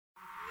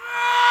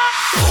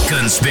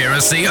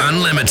Conspiracy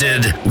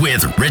Unlimited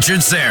with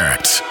Richard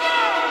Serrett.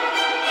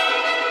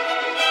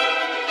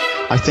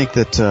 I think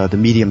that the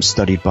mediums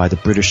studied by the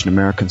British and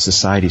American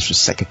Societies for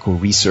Psychical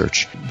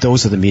Research,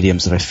 those are the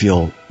mediums that I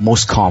feel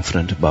most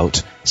confident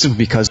about, simply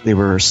because they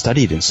were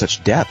studied in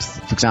such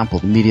depth. For example,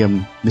 the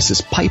medium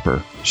Mrs.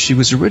 Piper, she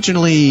was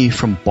originally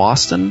from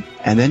Boston,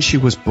 and then she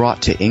was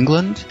brought to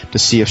England to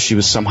see if she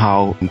was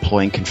somehow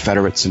employing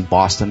Confederates in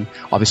Boston.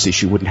 Obviously,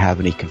 she wouldn't have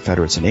any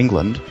Confederates in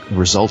England. The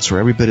results were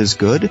every bit as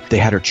good. They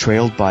had her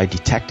trailed by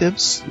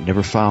detectives,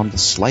 never found the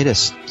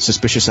slightest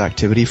suspicious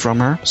activity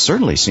from her.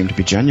 Certainly seemed to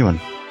be genuine.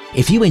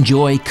 If you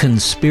enjoy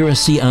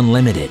Conspiracy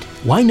Unlimited,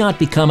 why not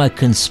become a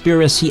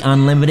Conspiracy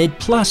Unlimited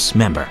Plus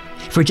member?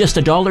 For just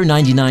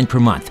 $1.99 per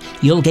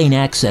month, you'll gain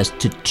access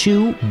to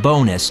 2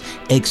 bonus,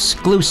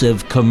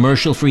 exclusive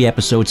commercial-free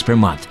episodes per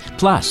month,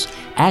 plus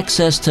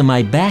access to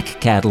my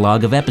back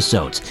catalog of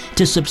episodes.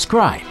 To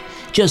subscribe,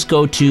 just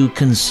go to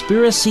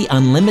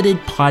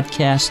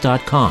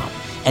conspiracyunlimitedpodcast.com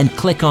and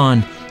click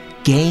on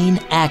Gain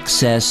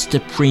Access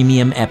to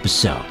Premium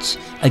Episodes.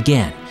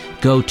 Again,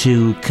 go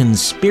to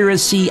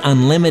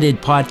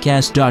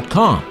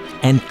conspiracyunlimitedpodcast.com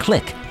and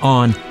click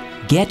on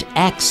Get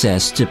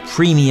Access to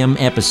Premium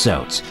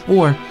Episodes,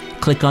 or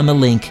click on the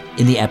link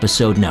in the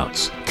episode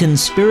notes.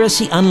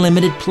 Conspiracy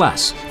Unlimited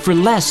Plus for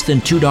less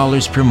than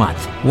 $2 per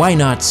month. Why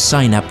not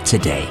sign up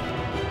today?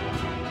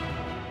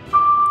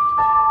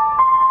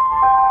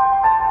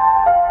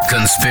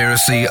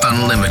 Conspiracy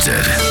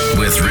Unlimited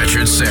with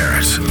Richard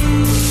Serrett.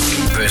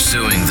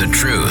 Pursuing the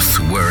truth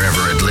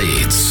wherever it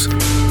leads.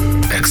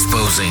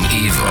 Exposing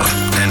evil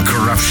and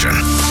corruption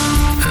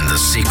and the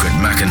secret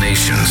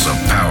machinations of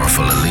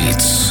powerful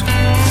elites.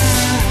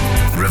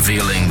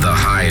 Revealing the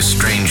high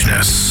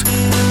strangeness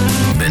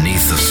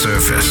beneath the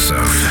surface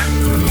of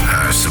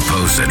our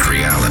supposed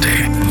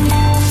reality.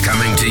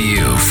 Coming to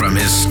you from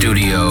his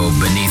studio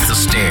beneath the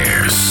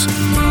stairs,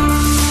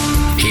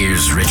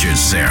 here's Richard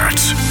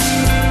Serrett.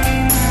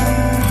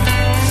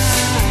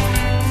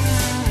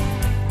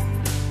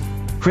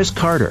 Chris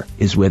Carter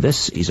is with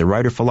us. He's a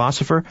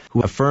writer-philosopher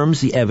who affirms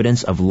the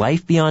evidence of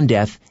life beyond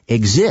death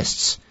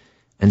exists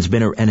and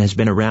has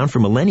been around for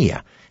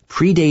millennia,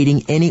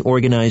 predating any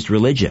organized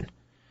religion.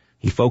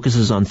 He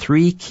focuses on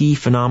 3 key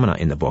phenomena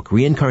in the book: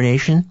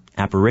 reincarnation,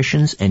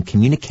 apparitions, and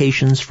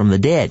communications from the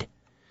dead.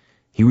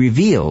 He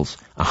reveals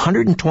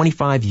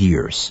 125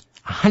 years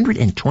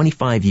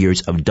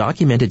of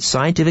documented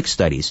scientific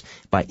studies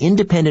by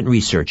independent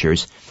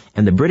researchers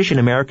and the British and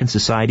American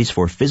Societies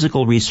for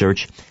Physical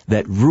Research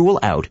that rule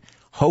out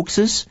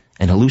hoaxes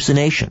and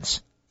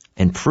hallucinations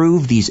and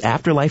prove these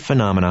afterlife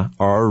phenomena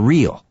are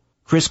real.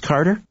 Chris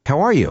Carter,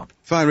 how are you?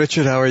 Fine,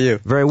 Richard. How are you?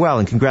 Very well,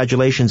 and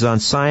congratulations on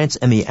science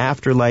and the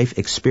afterlife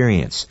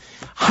experience.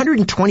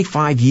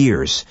 125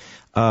 years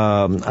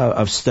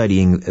of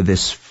studying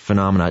this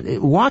phenomena.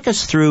 Walk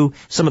us through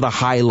some of the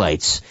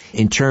highlights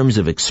in terms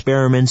of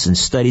experiments and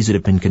studies that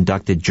have been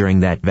conducted during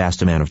that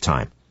vast amount of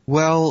time.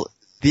 Well,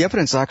 the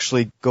evidence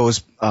actually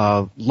goes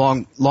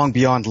long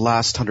beyond the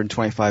last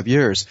 125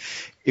 years.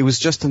 It was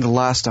just in the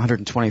last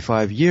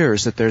 125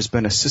 years that there's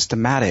been a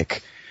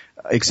systematic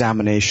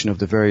examination of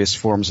the various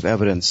forms of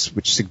evidence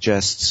which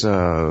suggests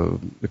the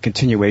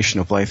continuation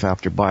of life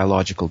after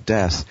biological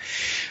death.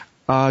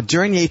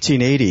 During the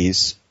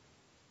 1880s,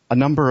 a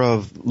number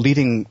of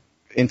leading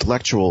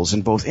intellectuals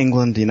in both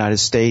England, the United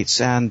States,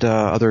 and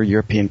other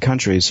European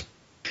countries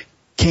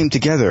came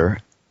together,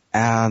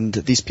 and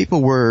these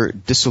people were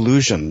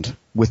disillusioned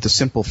with the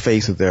simple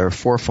faith of their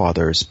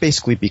forefathers,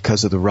 basically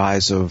because of the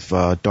rise of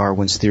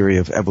Darwin's theory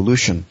of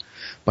evolution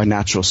by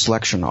natural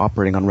selection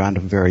operating on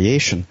random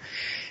variation.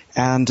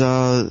 And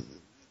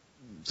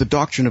the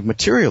doctrine of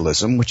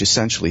materialism, which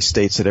essentially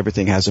states that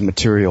everything has a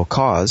material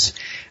cause,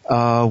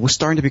 was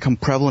starting to become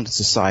prevalent in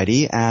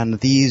society, and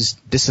these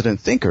dissident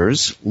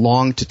thinkers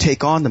longed to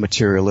take on the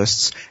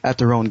materialists at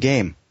their own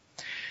game.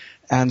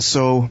 And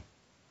so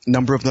a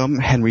number of them,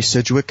 Henry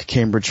Sidgwick,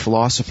 Cambridge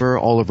philosopher,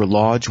 Oliver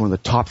Lodge, one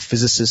of the top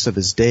physicists of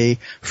his day,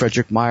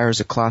 Frederick Myers,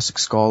 a classic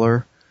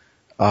scholar,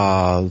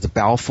 the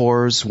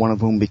Balfours, one of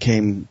whom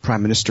became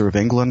Prime Minister of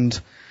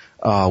England,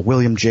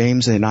 William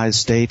James in the United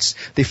States.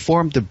 They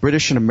formed the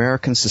British and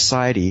American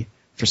Society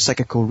for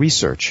Psychical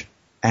Research,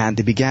 and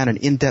they began an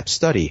in-depth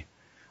study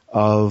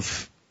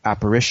of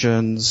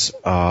apparitions,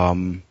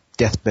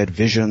 deathbed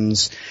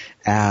visions,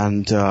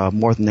 and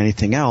more than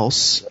anything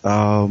else,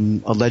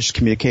 alleged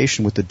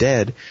communication with the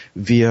dead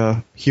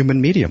via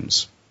human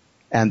mediums.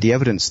 And the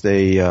evidence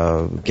they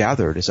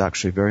gathered is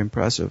actually very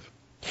impressive.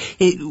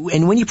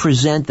 And when you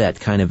present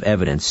that kind of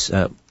evidence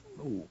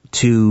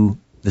to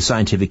the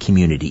scientific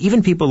community,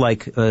 even people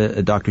like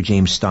Dr.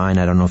 James Stein,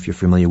 I don't know if you're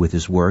familiar with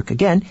his work.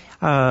 Again,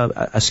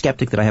 a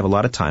skeptic that I have a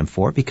lot of time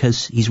for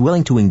because he's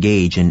willing to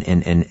engage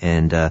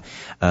and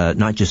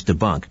not just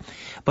debunk.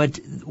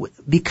 But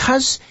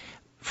because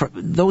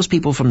those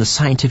people from the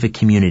scientific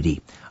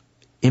community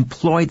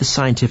employ the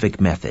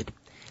scientific method,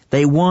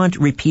 they want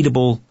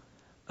repeatable,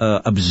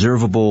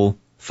 observable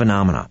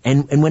phenomena.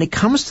 And when it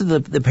comes to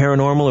the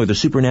paranormal or the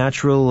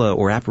supernatural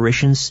or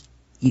apparitions,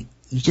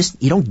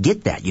 you don't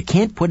get that. You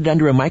can't put it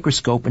under a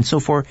microscope and so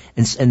forth,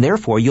 and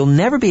therefore you'll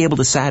never be able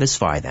to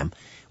satisfy them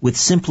with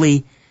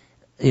simply,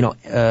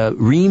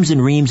 reams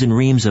and reams and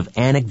reams of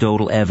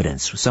anecdotal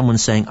evidence. Someone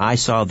saying, I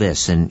saw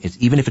this, and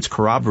even if it's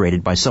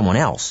corroborated by someone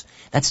else,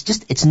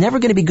 it's never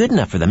going to be good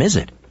enough for them, is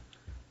it?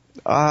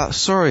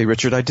 Sorry,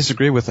 Richard, I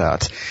disagree with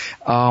that.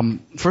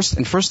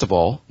 First of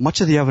all,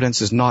 much of the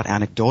evidence is not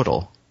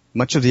anecdotal.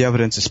 Much of the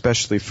evidence,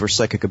 especially for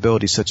psychic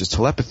abilities such as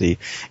telepathy,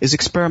 is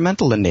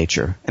experimental in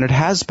nature, and it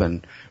has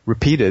been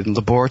repeated in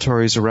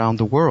laboratories around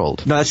the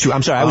world. No, that's true.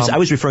 I'm sorry. I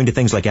was referring to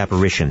things like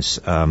apparitions.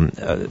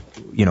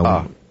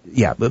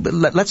 Yeah, but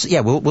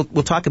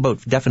we'll talk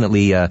about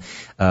definitely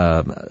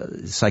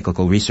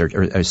psychical research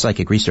or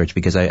psychic research,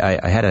 because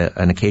I had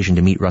an occasion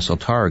to meet Russell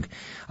Targ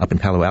up in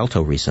Palo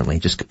Alto recently.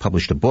 Just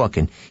published a book,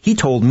 and he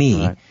told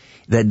me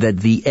that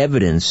the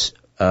evidence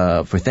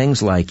for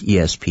things like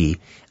ESP,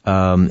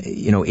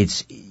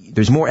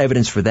 there's more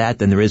evidence for that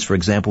than there is, for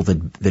example,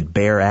 that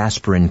bare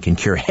aspirin can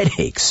cure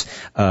headaches.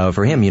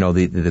 For him,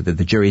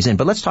 the jury's in.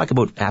 But let's talk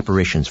about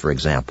apparitions, for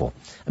example.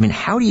 I mean,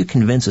 how do you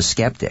convince a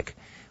skeptic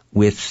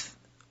with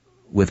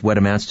what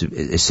amounts to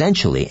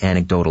essentially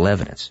anecdotal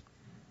evidence?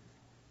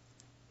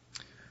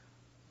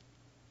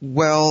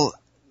 Well,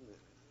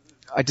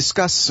 I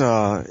discuss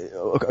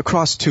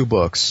across two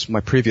books. My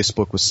previous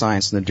book was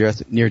Science and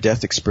the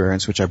Near-Death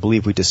Experience, which I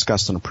believe we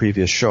discussed on a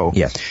previous show.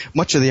 Yes.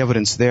 Much of the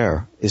evidence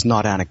there is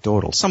not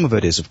anecdotal. Some of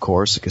it is, of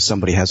course, because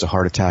somebody has a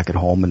heart attack at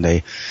home and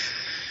they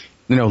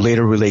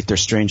later relate their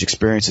strange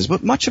experiences.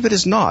 But much of it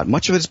is not.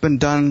 Much of it has been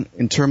done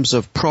in terms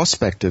of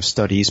prospective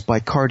studies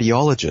by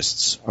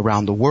cardiologists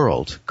around the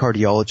world.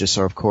 Cardiologists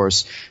are, of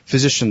course,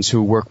 physicians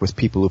who work with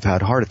people who've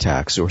had heart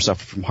attacks or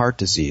suffer from heart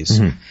disease.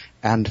 Mm-hmm.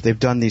 And they've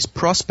done these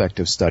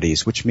prospective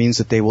studies, which means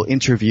that they will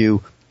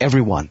interview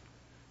everyone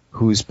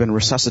who's been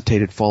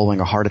resuscitated following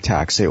a heart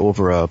attack, say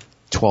over a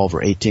 12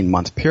 or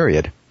 18-month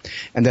period.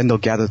 And then they'll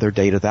gather their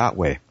data that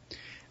way.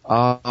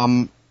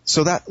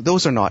 So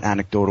those are not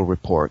anecdotal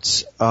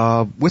reports.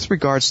 With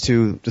regards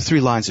to the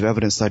three lines of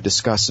evidence that I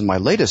discussed in my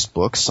latest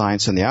book,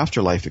 Science and the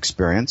Afterlife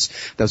Experience,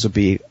 those would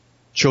be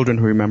children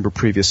who remember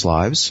previous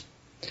lives,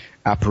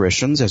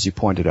 apparitions, as you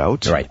pointed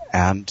out, right,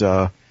 and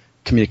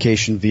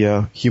communication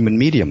via human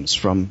mediums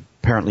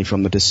apparently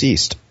from the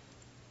deceased.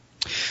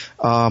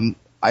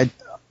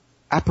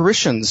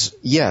 Apparitions,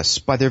 yes,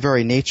 by their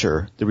very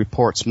nature, the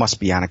reports must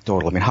be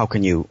anecdotal. I mean, how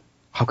can you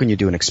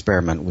do an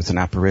experiment with an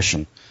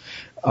apparition?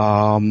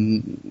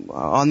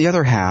 On the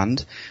other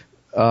hand,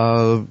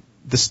 the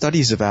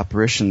studies of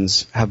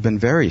apparitions have been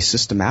very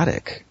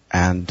systematic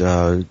and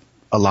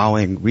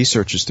allowing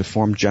researchers to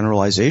form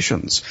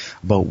generalizations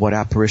about what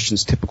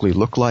apparitions typically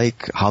look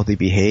like, how they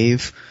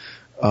behave.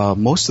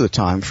 Most of the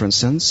time, for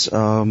instance,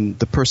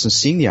 the person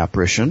seeing the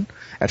apparition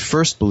at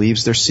first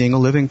believes they're seeing a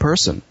living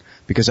person,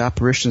 because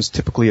apparitions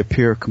typically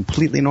appear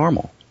completely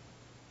normal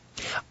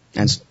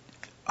and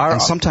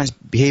sometimes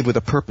behave with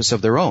a purpose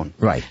of their own.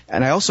 Right.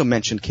 And I also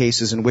mentioned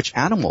cases in which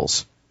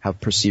animals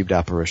have perceived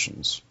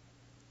apparitions.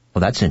 Well,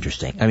 that's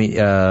interesting. I mean,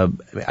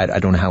 I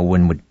don't know how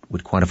one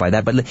would quantify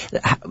that, but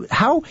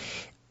how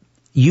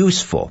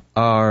useful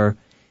are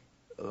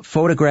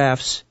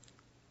photographs,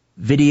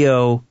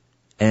 video,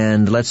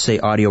 and let's say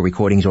audio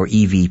recordings or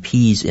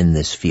EVPs in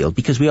this field?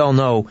 Because we all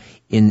know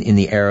in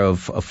the era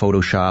of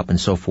Photoshop and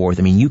so forth,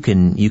 I mean, you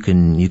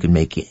can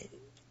make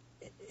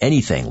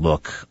anything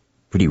look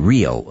pretty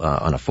real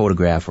on a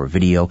photograph or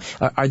video.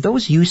 Are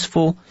those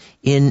useful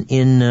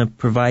in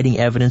providing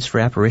evidence for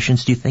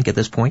apparitions, do you think, at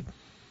this point?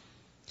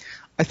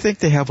 I think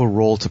they have a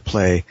role to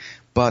play,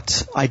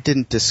 but I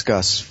didn't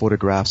discuss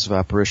photographs of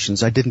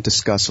apparitions. I didn't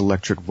discuss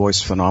electric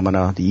voice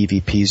phenomena, the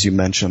EVPs you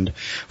mentioned,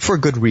 for a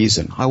good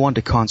reason. I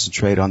wanted to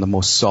concentrate on the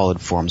most solid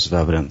forms of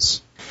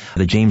evidence.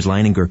 The James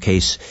Leininger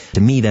case,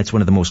 to me, that's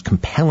one of the most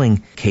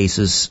compelling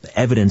cases,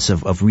 evidence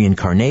of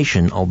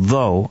reincarnation,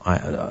 although,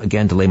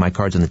 again, to lay my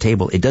cards on the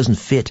table, it doesn't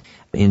fit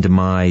into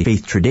my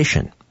faith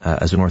tradition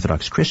as an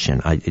Orthodox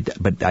Christian.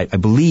 But I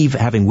believe,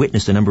 having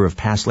witnessed a number of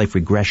past life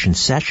regression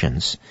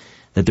sessions,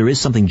 that there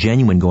is something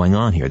genuine going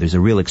on here. There's a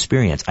real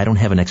experience. I don't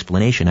have an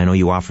explanation. I know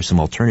you offer some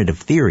alternative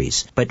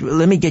theories. But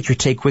let me get your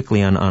take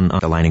quickly on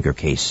the Leininger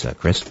case,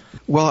 Chris.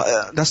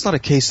 Well, that's not a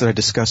case that I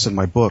discuss in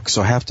my book,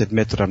 so I have to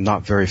admit that I'm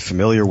not very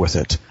familiar with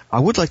it.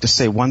 I would like to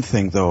say one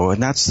thing, though,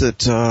 and that's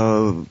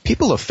that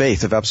people of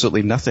faith have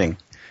absolutely nothing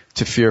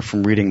to fear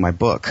from reading my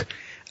book.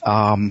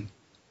 You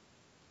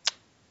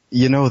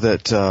know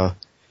that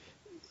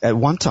at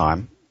one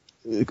time,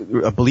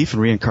 a belief in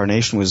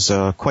reincarnation was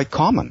quite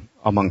common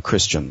among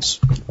Christians,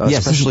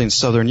 yes, especially in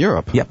Southern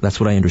Europe. Yep, that's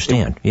what I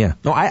understand. Yeah.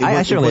 No,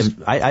 I certainly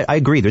I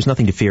agree. There's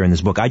nothing to fear in this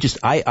book.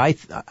 I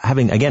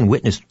having again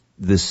witnessed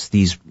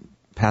these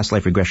past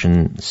life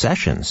regression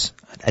sessions,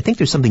 I think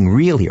there's something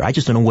real here. I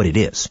just don't know what it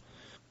is.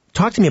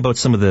 Talk to me about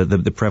some of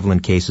the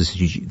prevalent cases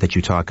that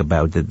you talk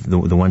about,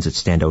 the ones that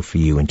stand out for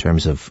you in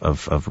terms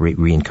of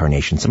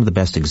reincarnation. Some of the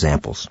best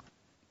examples.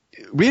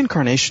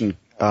 Reincarnation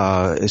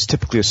is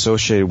typically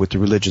associated with the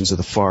religions of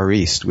the Far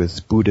East,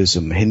 with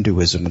Buddhism,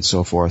 Hinduism, and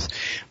so forth.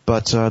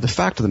 But the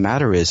fact of the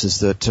matter is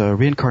that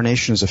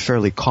reincarnation is a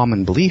fairly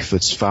common belief.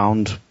 It's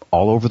found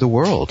all over the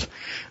world.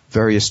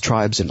 Various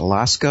tribes in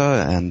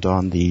Alaska and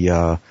on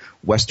the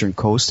western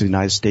coast of the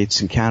United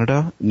States and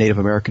Canada, Native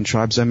American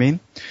tribes,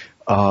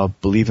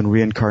 believe in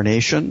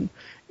reincarnation.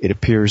 It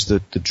appears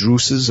that the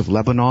Druses of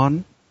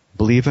Lebanon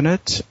believe in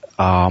it.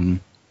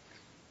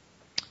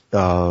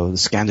 The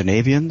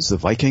Scandinavians, the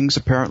Vikings,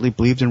 apparently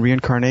believed in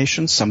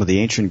reincarnation. Some of the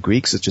ancient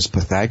Greeks, such as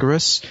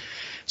Pythagoras.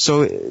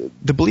 So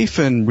the belief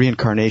in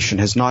reincarnation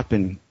has not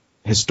been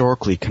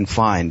historically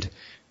confined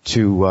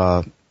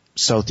to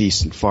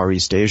Southeast and Far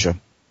East Asia,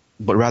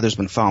 but rather has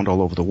been found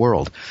all over the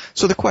world.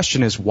 So the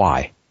question is,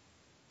 why?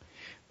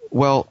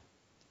 Well,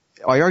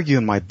 I argue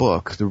in my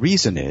book, the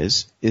reason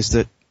is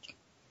that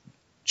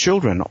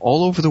children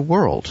all over the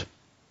world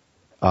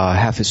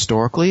have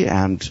historically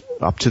and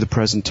up to the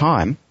present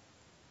time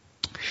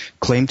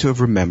claim to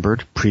have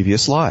remembered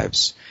previous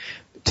lives.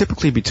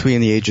 Typically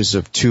between the ages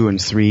of 2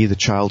 and 3, the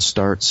child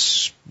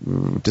starts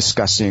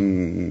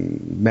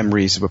discussing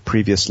memories of a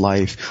previous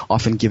life,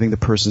 often giving the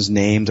person's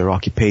name, their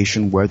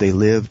occupation, where they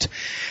lived.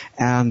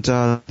 And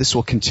this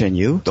will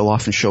continue. They'll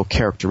often show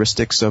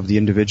characteristics of the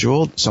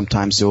individual.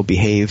 Sometimes they'll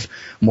behave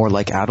more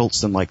like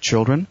adults than like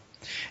children.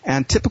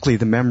 And typically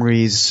the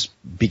memories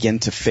begin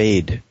to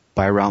fade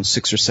by around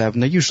 6 or 7.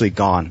 They're usually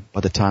gone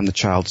by the time the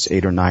child's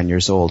 8 or 9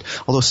 years old.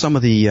 Although some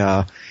of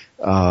the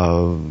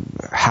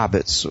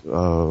habits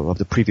of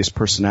the previous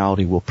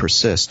personality will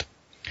persist.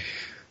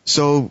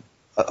 So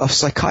a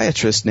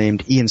psychiatrist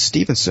named Ian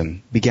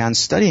Stevenson began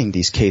studying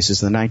these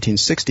cases in the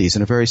 1960s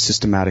in a very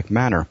systematic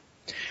manner.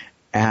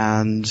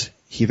 And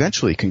he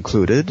eventually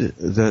concluded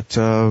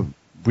that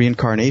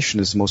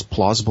reincarnation is the most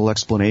plausible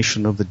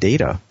explanation of the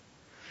data.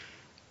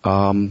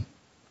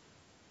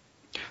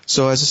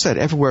 So as I said,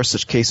 everywhere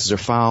such cases are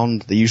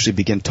found, they usually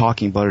begin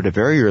talking about it at a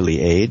very early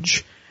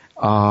age.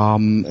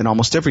 In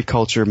almost every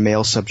culture,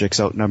 male subjects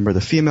outnumber the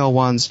female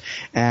ones.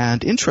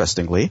 And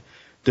interestingly,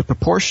 the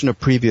proportion of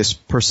previous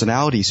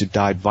personalities who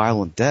died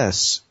violent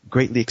deaths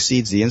greatly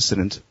exceeds the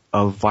incident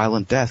of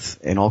violent death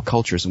in all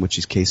cultures in which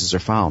these cases are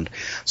found.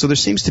 So there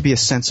seems to be a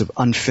sense of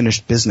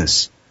unfinished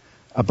business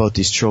about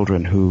these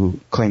children who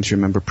claim to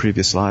remember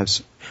previous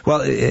lives.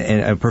 Well,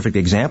 a perfect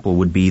example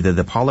would be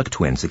the Pollock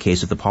twins, the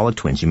case of the Pollock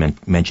twins. You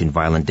mentioned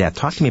violent death.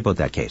 Talk to me about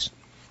that case.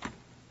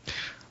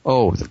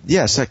 Oh,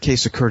 yes, that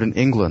case occurred in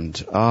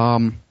England.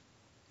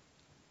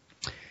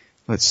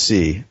 Let's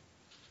see.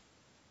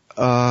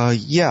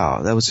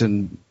 That was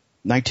in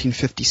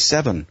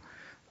 1957.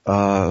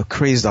 A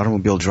crazed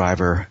automobile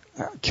driver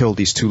killed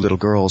these 2 little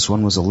girls.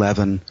 One was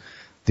 11,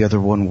 the other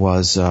one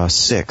was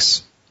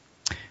 6.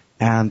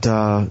 And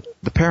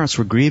the parents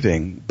were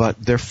grieving, but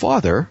their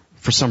father,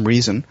 for some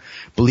reason,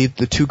 believed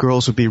the 2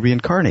 girls would be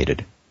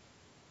reincarnated.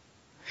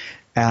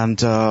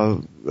 And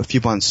a few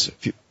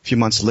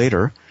months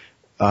later,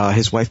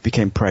 his wife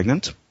became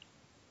pregnant.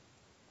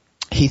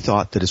 He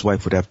thought that his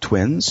wife would have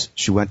twins.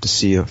 She went to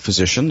see a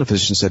physician. The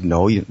physician said,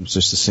 no, it's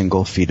just a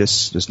single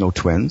fetus. There's no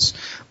twins.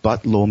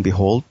 But lo and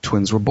behold,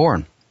 twins were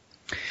born.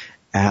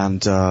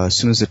 And as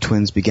soon as the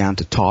twins began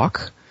to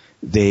talk,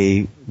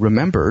 they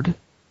remembered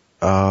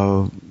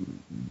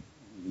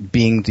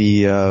being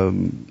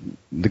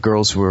the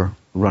girls who were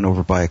run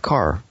over by a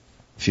car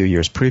a few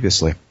years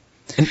previously.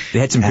 And they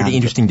had some pretty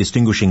interesting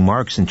distinguishing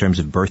marks in terms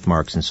of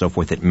birthmarks and so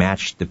forth that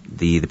matched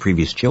the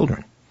previous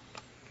children.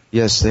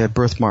 Yes, they had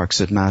birthmarks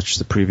that matched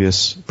the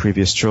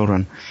previous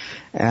children.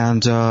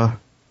 And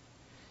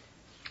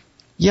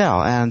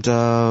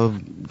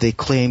they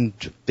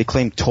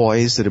claimed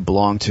toys that had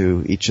belonged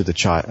to each of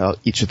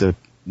the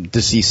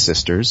deceased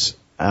sisters.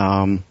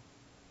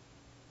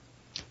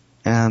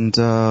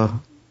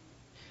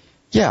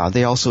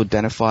 They also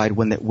identified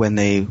when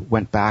they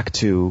went back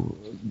to,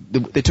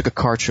 they took a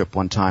car trip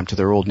one time to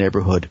their old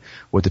neighborhood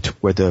where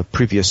the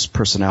previous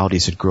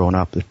personalities had grown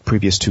up, the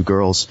previous 2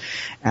 girls,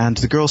 and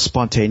the girls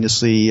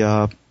spontaneously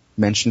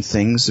mentioned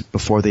things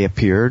before they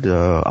appeared,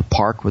 a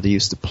park where they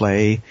used to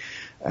play,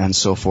 and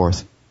so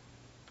forth.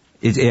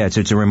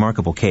 It's a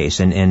remarkable case,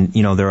 and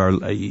there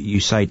are,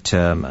 you cite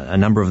a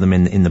number of them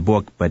in the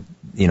book, but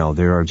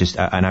there are just,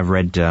 and I've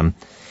read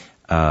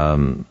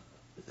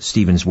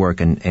Stephen's work,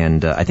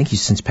 and I think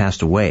he's since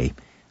passed away.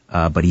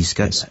 But he's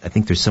got, I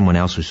think there's someone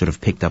else who sort of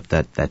picked up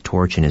that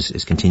torch and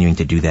is continuing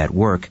to do that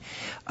work.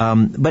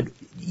 But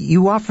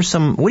you offer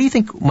what do you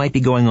think might be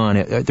going on?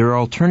 There are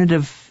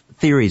alternative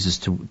theories as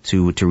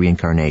to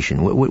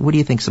reincarnation. What do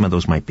you think some of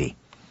those might be?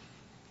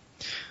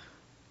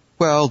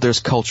 Well, there's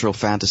cultural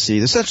fantasy.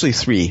 There's essentially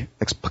 3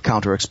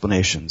 counter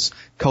explanations.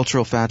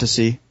 Cultural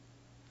fantasy,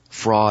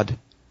 fraud,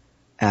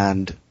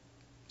 and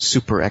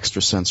super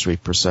extrasensory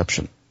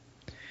perception.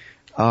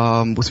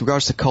 With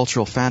regards to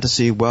cultural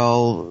fantasy,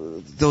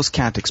 well, those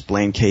can't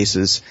explain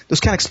cases. Those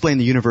can't explain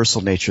the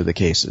universal nature of the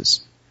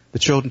cases. The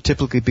children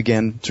typically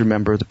begin to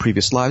remember the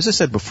previous lives, as I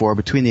said before,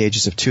 between the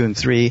ages of 2 and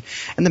 3,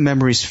 and the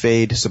memories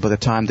fade, so by the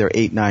time they're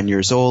 8, 9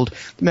 years old,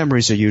 the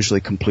memories are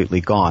usually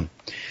completely gone.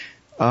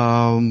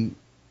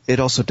 it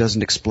also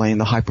doesn't explain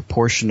the high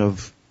proportion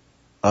of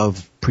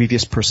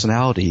previous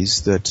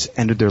personalities that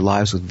ended their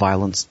lives with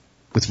violence.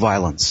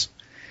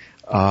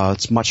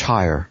 It's much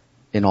higher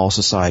in all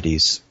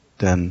societies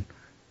than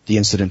the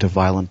incident of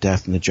violent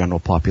death in the general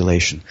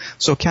population.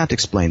 So it can't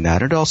explain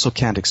that. It also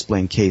can't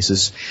explain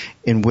cases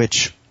in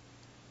which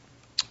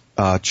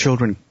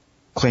children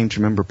claim to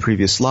remember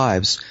previous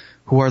lives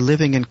who are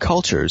living in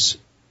cultures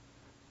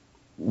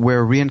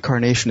where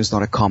reincarnation is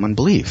not a common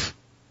belief.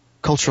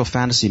 Cultural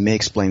fantasy may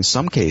explain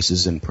some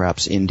cases in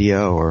perhaps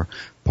India or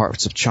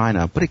parts of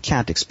China, but it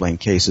can't explain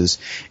cases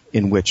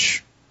in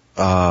which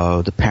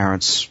the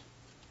parents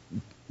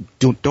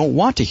don't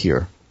want to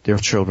hear their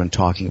children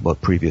talking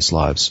about previous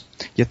lives.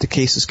 Yet the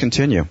cases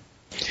continue.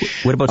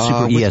 What about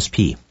super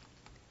ESP?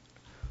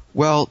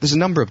 Well, there's a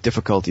number of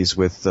difficulties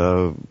with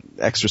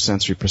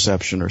extrasensory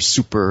perception or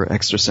super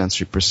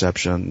extrasensory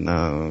perception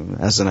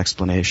as an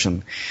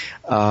explanation.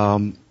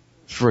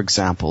 For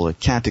example, it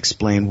can't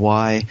explain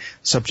why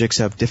subjects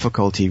have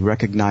difficulty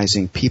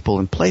recognizing people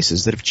and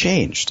places that have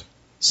changed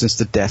since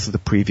the death of the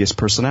previous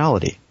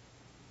personality.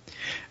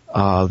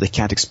 They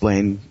can't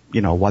explain,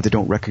 why they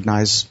don't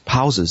recognize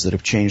houses that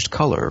have changed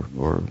color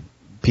or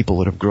people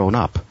that have grown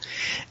up.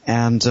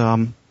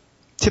 And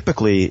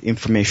typically,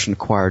 information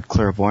acquired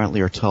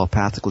clairvoyantly or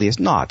telepathically is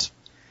not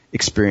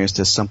experienced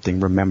as something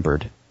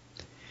remembered.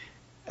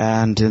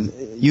 And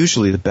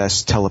usually the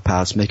best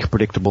telepaths make a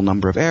predictable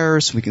number of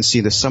errors. We can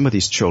see that some of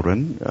these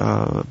children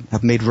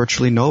have made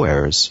virtually no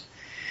errors.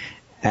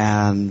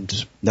 And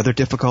another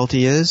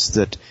difficulty is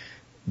that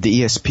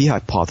the ESP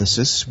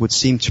hypothesis would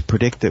seem to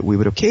predict that we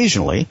would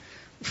occasionally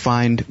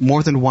find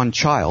more than one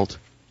child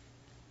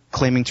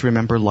claiming to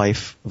remember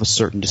life of a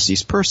certain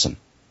deceased person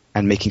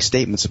and making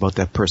statements about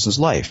that person's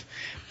life.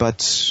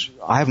 But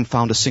I haven't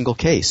found a single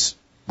case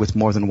with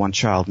more than one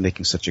child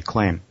making such a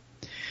claim.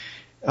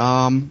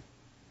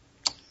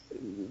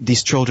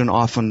 These children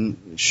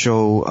often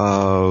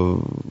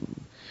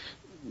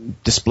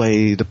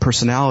display the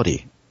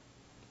personality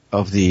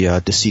of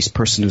the deceased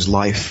person whose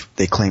life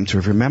they claim to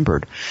have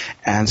remembered.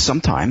 And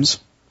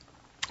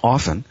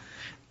often,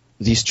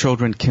 these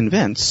children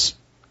convince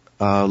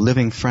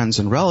living friends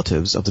and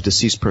relatives of the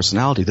deceased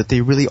personality that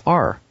they really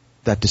are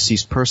that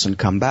deceased person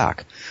come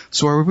back.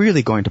 So are we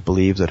really going to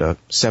believe that a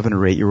 7 or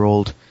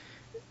 8-year-old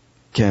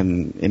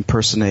can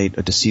impersonate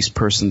a deceased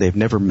person they've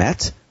never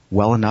met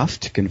well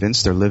enough to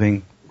convince their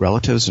living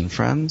relatives and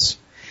friends?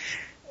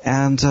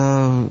 And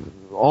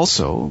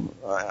also,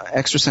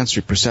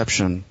 extrasensory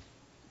perception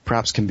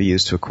perhaps can be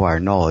used to acquire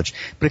knowledge,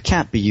 but it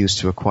can't be used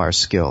to acquire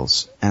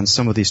skills. And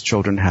some of these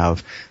children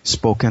have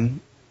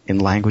spoken in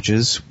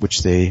languages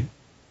which the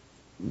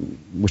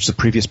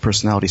previous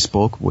personality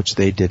spoke, which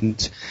they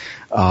didn't.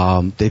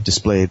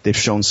 They've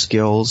shown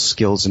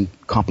skills in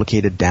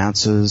complicated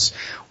dances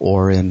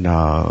or in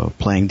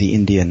playing the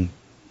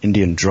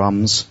Indian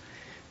drums.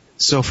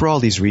 So for all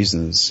these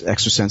reasons,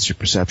 extrasensory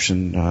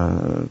perception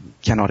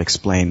cannot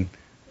explain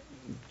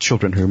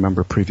children who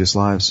remember previous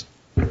lives.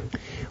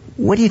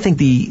 What do you think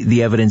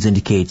the evidence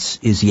indicates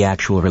is the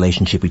actual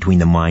relationship between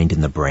the mind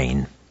and the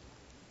brain?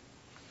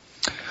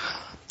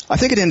 I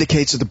think it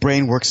indicates that the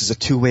brain works as a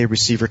two-way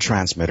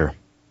receiver-transmitter,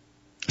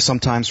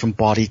 sometimes from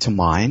body to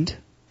mind,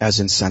 as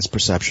in sense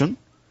perception,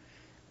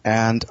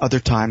 and other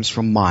times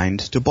from mind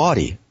to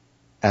body,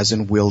 as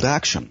in willed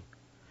action.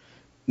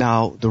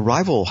 Now, the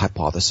rival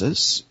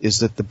hypothesis is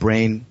that the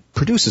brain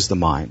produces the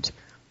mind,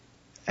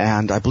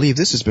 and I believe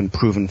this has been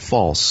proven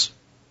false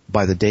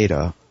by the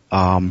data.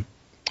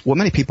 What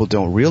many people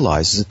don't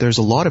realize is that there's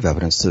a lot of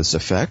evidence to this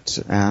effect,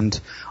 and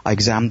I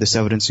examined this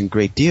evidence in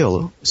great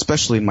deal,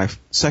 especially in my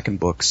second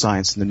book,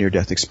 Science and the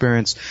Near-Death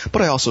Experience,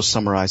 but I also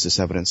summarize this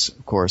evidence,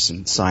 of course,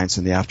 in Science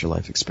and the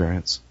Afterlife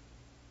Experience.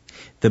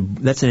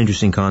 That's an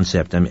interesting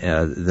concept,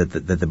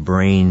 that the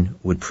brain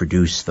would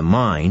produce the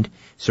mind.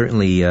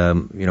 Certainly,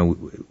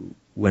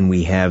 when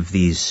we have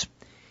these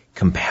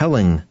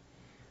compelling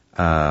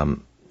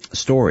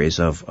stories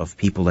of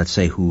people, let's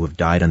say, who have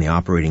died on the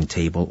operating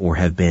table or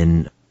have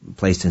been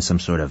placed in some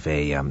sort of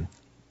a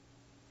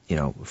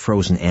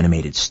frozen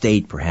animated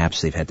state.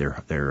 Perhaps they've had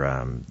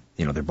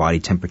their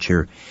body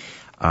temperature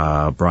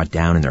brought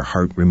down and their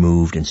heart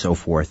removed and so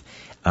forth,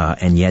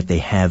 and yet they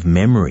have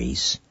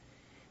memories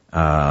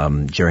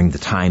during the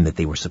time that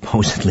they were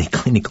supposedly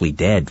clinically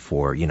dead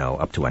for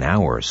up to an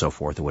hour or so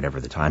forth, or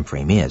whatever the time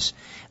frame is.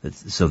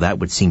 So that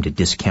would seem to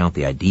discount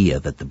the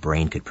idea that the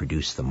brain could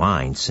produce the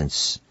mind,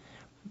 since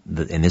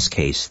in this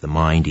case the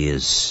mind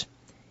is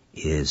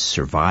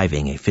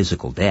surviving a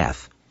physical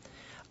death.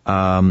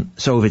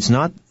 So if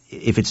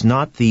it's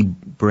not the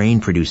brain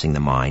producing the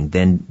mind,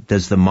 then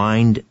does the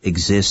mind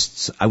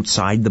exist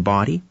outside the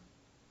body?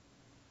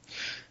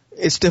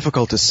 It's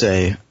difficult to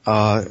say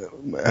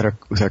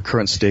with our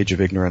current stage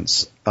of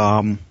ignorance.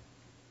 I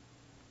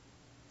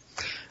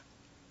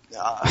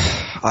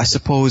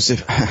suppose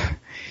if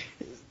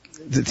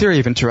the theory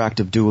of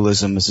interactive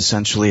dualism is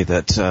essentially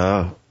that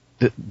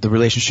the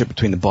relationship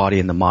between the body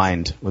and the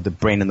mind, or the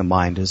brain and the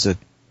mind, is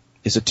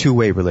a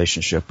two-way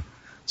relationship,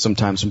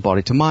 sometimes from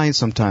body to mind,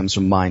 sometimes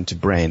from mind to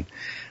brain.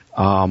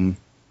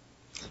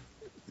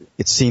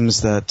 it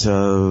seems that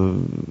our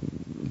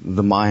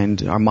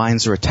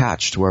minds are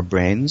attached to our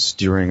brains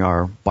during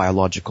our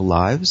biological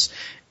lives,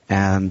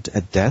 and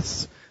at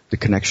death, the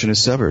connection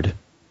is severed.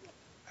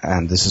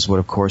 And this is what,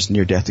 of course,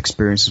 near-death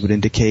experiences would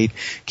indicate,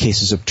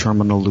 cases of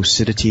terminal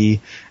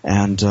lucidity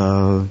and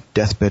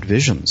deathbed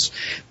visions.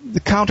 The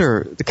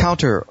counter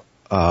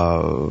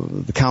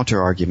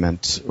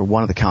argument, or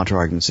one of the counter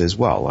arguments is,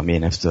 well, I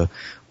mean, if the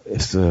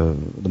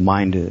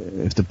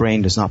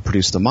brain does not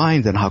produce the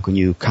mind, then how can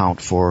you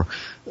count for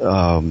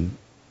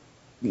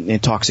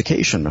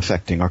intoxication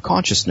affecting our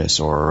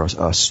consciousness, or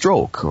a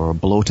stroke, or a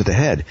blow to the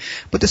head?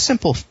 But the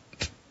simple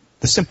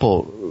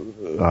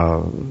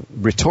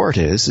retort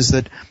is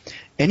that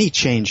any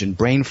change in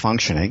brain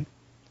functioning,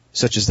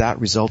 such as that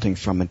resulting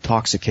from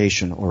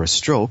intoxication or a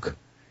stroke,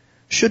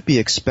 should be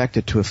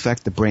expected to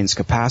affect the brain's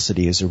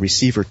capacity as a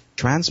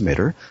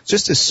receiver-transmitter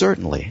just as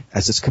certainly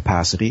as its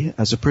capacity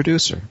as a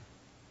producer.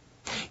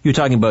 You're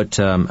talking about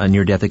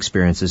near-death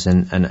experiences,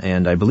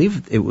 and I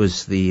believe it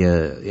was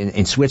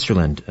in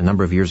Switzerland a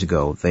number of years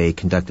ago. They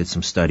conducted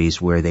some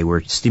studies where they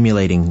were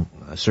stimulating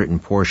certain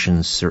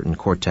portions, certain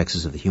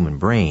cortexes of the human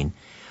brain,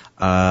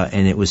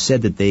 and it was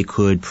said that they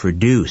could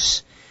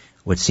produce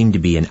what seemed to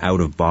be an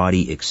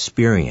out-of-body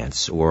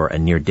experience or a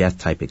near-death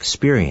type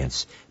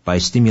experience by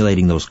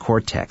stimulating those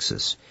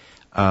cortexes.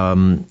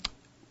 What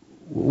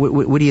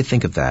do you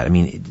think of that? I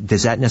mean,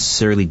 does that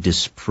necessarily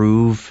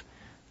disprove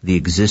the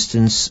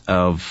existence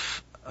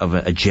of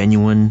a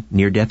genuine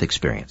near-death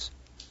experience?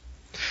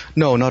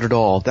 No, not at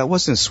all. That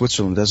wasn't in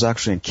Switzerland. That was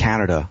actually in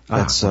Canada.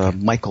 That's okay.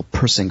 Michael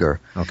Persinger.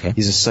 Okay.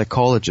 He's a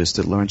psychologist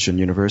at Laurentian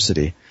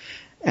University.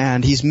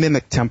 And he's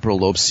mimicked temporal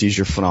lobe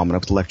seizure phenomena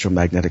with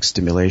electromagnetic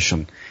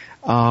stimulation.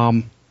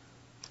 I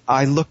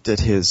looked at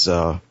his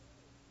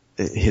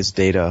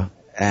data,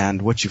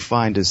 and what you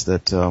find is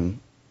that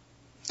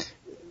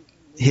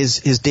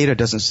his data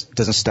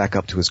doesn't stack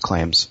up to his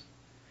claims.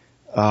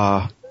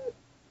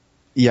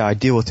 Yeah, I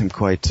deal with him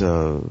quite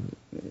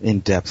in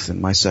depth in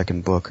my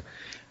second book.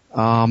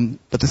 But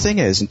the thing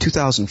is, in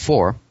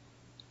 2004,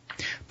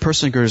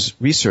 Persinger's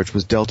research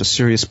was dealt a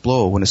serious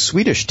blow when a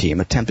Swedish team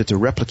attempted to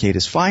replicate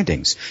his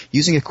findings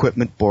using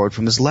equipment borrowed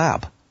from his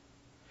lab.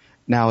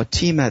 Now, a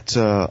team at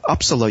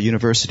Uppsala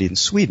University in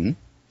Sweden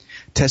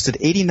tested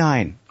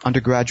 89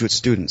 undergraduate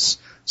students,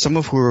 some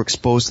of who were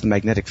exposed to the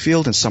magnetic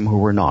field and some who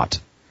were not.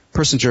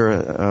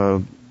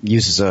 Persinger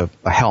uses a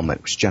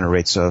helmet which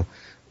generates a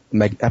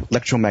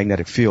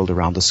electromagnetic field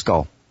around the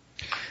skull.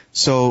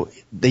 So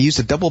they used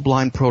a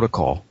double-blind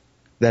protocol.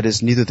 That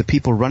is, neither the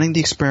people running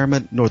the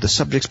experiment nor the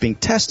subjects being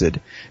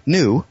tested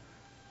knew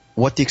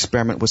what the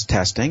experiment was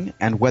testing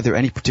and whether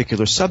any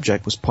particular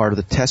subject was part of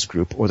the test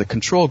group or the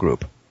control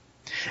group.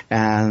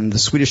 And the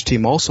Swedish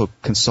team also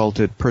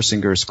consulted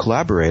Persinger's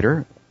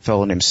collaborator, a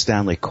fellow named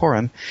Stanley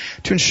Coren,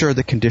 to ensure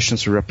the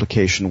conditions for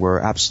replication were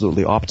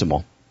absolutely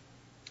optimal.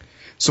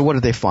 So what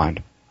did they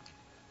find?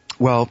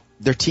 Well,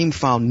 their team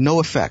found no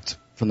effect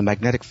from the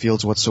magnetic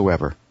fields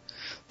whatsoever.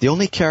 The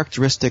only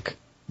characteristic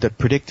that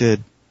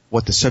predicted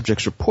what the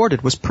subjects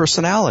reported was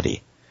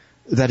personality.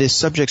 That is,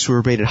 subjects who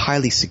were rated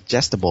highly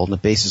suggestible on the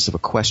basis of a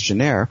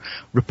questionnaire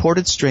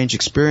reported strange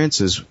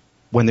experiences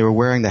when they were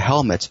wearing the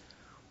helmet,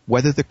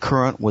 whether the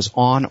current was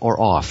on or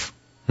off.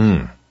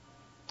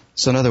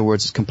 So in other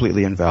words, it's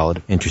completely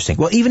invalid. Interesting.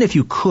 Well, even if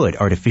you could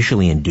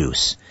artificially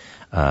induce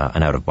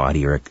an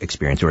out-of-body or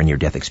experience or a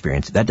near-death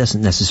experience, that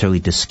doesn't necessarily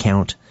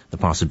discount the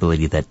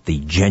possibility that the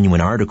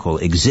genuine article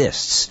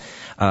exists.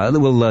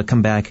 We'll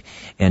come back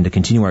and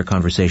continue our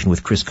conversation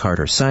with Chris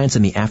Carter, Science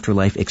and the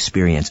Afterlife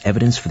Experience,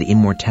 Evidence for the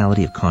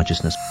Immortality of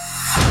Consciousness.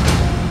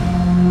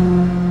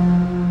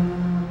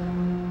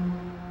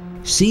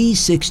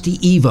 C60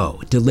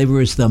 EVO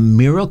delivers the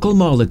miracle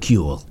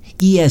molecule,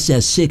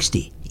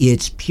 ESS60.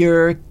 It's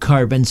pure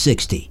carbon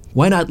 60.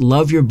 Why not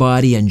love your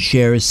body and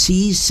share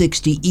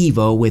C60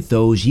 EVO with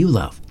those you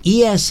love?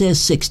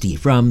 ESS60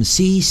 from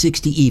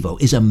C60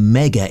 EVO is a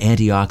mega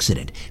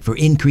antioxidant for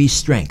increased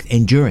strength,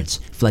 endurance,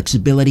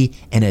 flexibility,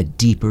 and a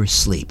deeper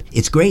sleep.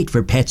 It's great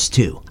for pets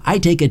too. I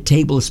take a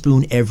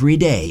tablespoon every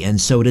day, and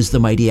so does the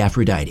mighty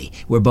Aphrodite.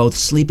 We're both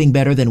sleeping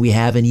better than we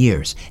have in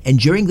years, and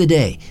during the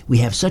day, we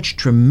have such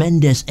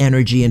tremendous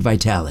energy and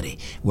vitality.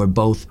 We're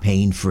both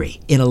pain-free.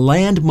 In a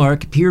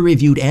landmark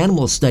peer-reviewed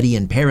animal study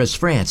in Paris,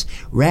 France,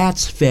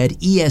 rats fed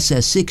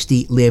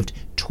ESS60 lived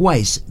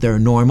twice their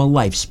normal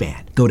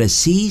lifespan. Go to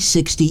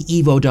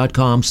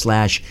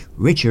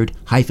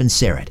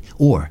c60evo.com/Richard-Serrett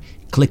or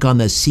click on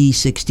the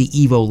C60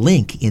 EVO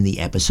link in the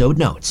episode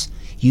notes.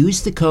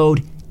 Use the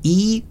code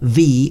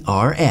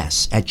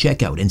EVRS at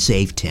checkout and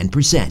save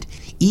 10%.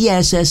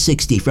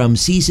 ESS60 from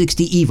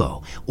C60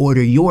 EVO.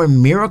 Order your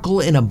miracle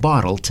in a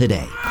bottle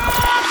today.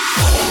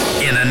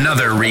 In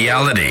another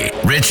reality,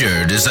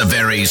 Richard is a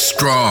very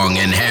strong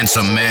and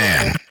handsome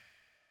man.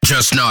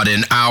 Just not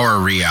in our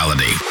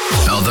reality.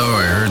 Although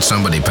I heard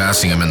somebody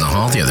passing him in the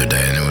hall the other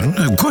day, and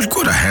it was,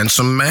 what a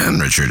handsome man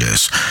Richard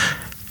is.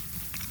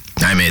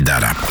 I made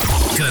that up.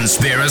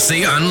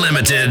 Conspiracy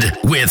Unlimited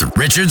with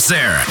Richard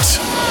Serrett.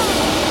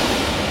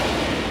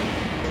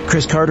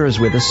 Chris Carter is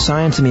with us.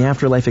 Science and the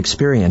Afterlife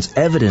Experience,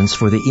 evidence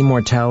for the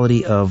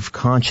immortality of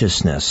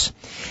consciousness.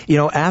 You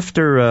know,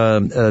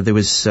 after there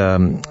was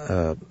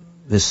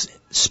this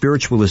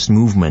spiritualist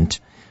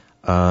movement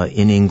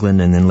in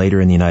England and then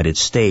later in the United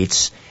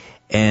States,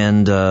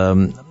 and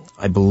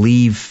I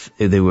believe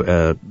they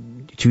were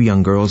two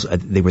young girls.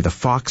 They were the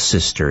Fox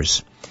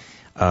sisters.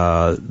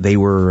 They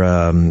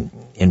were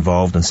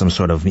involved in some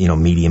sort of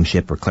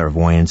mediumship or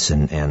clairvoyance,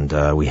 and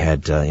we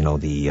had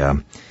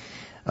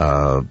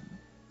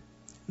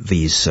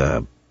these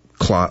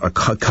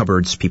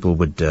cupboards. People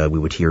would we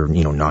would hear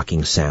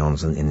knocking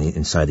sounds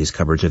inside these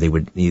cupboards, or they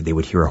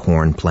would hear a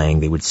horn playing.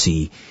 They would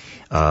see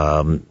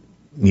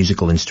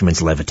musical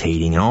instruments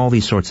levitating and all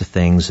these sorts of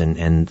things.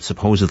 And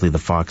supposedly the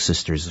Fox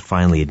sisters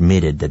finally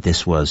admitted that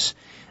this was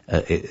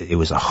it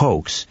was a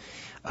hoax,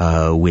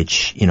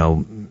 which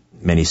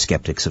many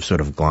skeptics have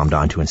sort of glommed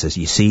onto and says,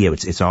 you see,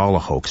 it's all a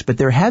hoax. But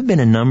there have been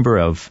a number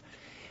of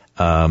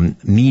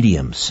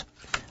mediums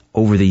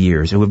over the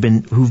years who've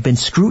been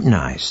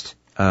scrutinized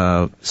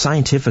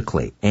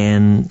scientifically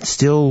and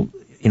still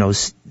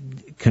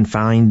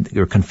confound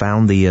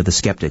the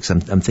skeptics.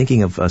 I'm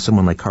thinking of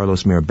someone like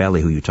Carlos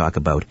Mirabelli, who you talk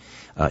about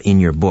in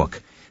your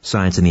book,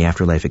 Science and the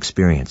Afterlife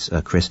Experience.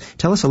 Chris,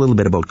 tell us a little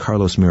bit about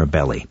Carlos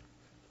Mirabelli.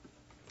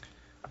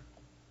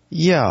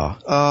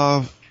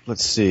 Yeah,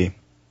 let's see.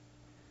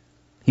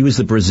 He was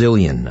the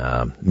Brazilian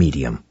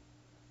medium.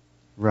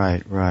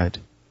 Right.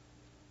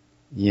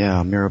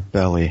 Yeah,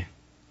 Mirabelli.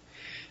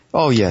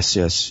 Oh, yes.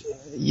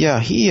 Yeah,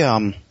 he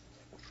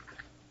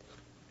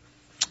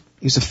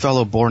was a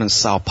fellow born in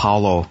Sao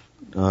Paulo,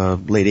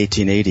 late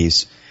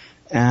 1880s,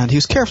 and he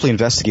was carefully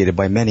investigated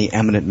by many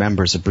eminent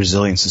members of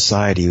Brazilian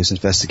society. He was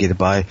investigated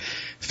by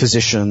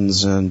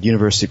physicians and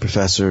university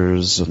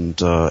professors and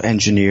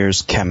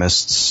engineers,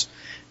 chemists,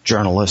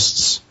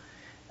 journalists,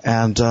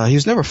 and he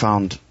was never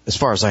found, as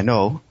far as I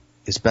know,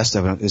 his best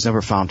evidence is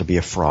never found to be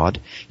a fraud.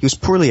 He was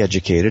poorly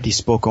educated. He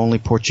spoke only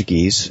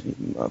Portuguese,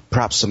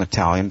 perhaps some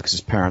Italian because his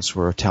parents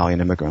were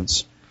Italian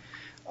immigrants.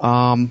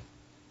 But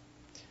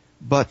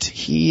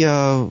he,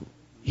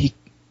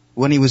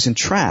 when he was in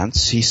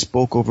trance, he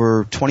spoke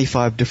over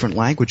 25 different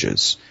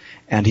languages,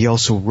 and he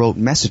also wrote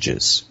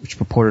messages which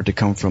purported to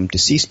come from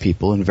deceased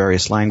people in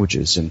various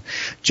languages, in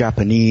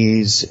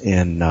Japanese,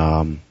 in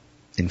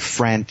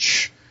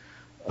French,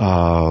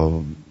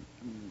 in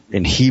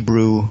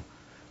Hebrew,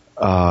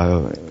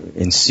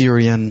 in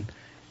Syrian,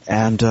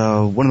 and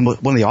one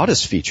of the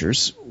oddest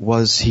features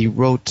was he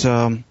wrote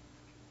 3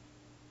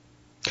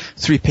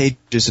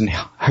 pages in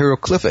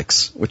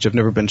hieroglyphics, which have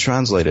never been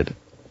translated.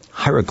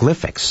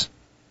 Hieroglyphics?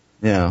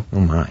 Yeah. Oh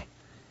my!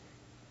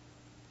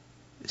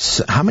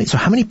 So how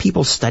many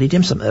people studied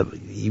him?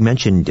 You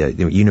mentioned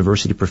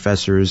university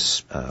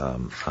professors,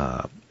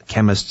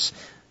 chemists.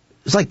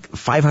 It's like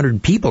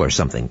 500 people or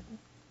something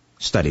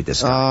studied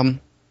this guy.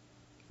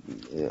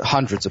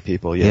 Hundreds of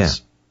people. Yes.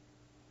 Yeah.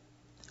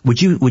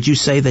 Would you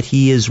say that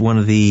he is one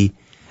of the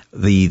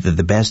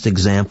best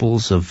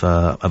examples of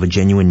a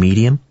genuine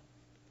medium?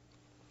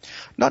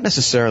 Not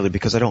necessarily,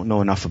 because I don't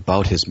know enough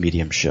about his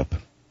mediumship.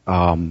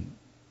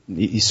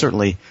 He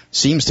certainly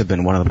seems to have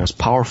been one of the most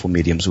powerful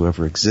mediums who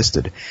ever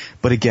existed.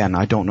 But again,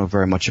 I don't know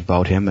very much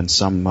about him, and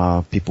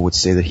some people would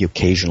say that he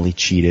occasionally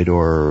cheated,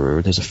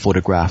 or there's a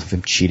photograph of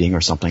him cheating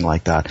or something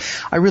like that.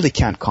 I really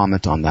can't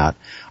comment on that.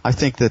 I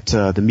think that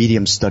the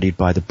mediums studied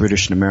by the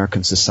British and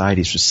American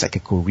Societies for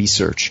Psychical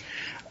Research,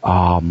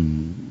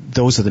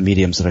 those are the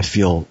mediums that I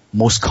feel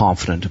most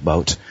confident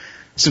about,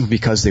 simply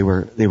because they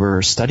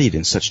were studied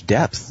in such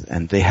depth,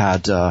 and they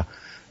had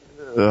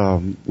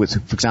with,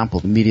 for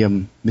example, the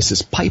medium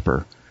Mrs.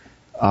 Piper.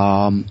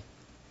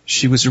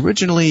 She was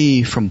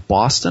originally from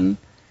Boston,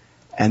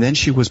 and then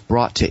she was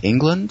brought to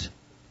England,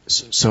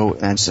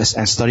 and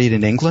studied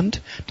in England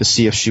to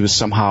see if she was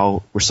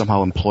somehow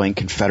employing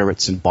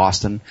Confederates in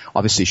Boston.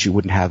 Obviously, she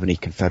wouldn't have any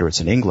Confederates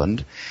in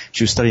England.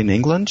 She was studying in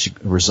England.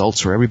 Her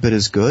results were every bit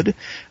as good.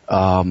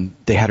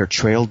 They had her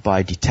trailed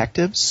by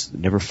detectives.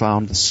 Never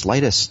found the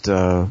slightest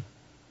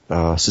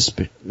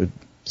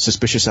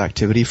suspicious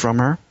activity from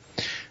her.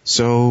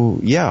 So,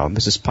 yeah,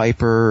 Mrs.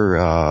 Piper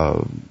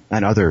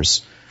and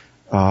others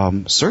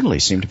certainly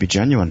seem to be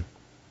genuine.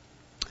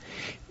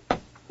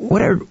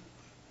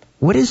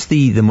 What is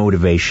the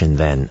motivation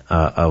then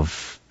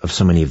of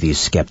so many of these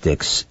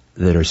skeptics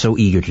that are so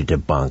eager to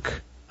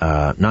debunk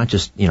not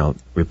just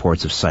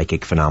reports of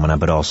psychic phenomena,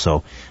 but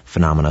also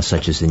phenomena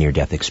such as the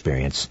near-death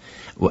experience?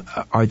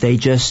 Are they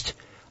just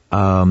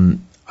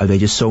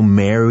so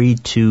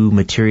married to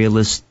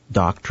materialist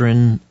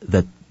doctrine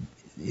that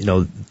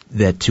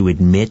that to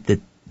admit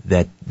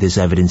that this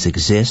evidence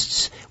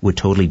exists would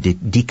totally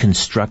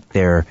deconstruct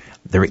their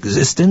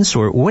existence,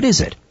 or what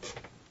is it?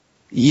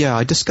 Yeah,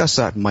 I discuss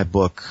that in my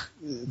book.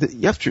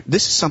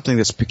 This is something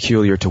that's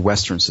peculiar to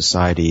Western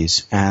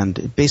societies, and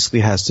it basically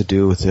has to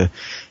do with the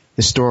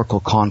historical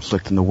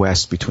conflict in the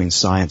West between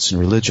science and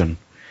religion.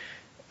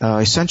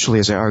 Essentially,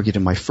 as I argued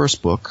in my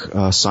first book,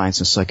 Science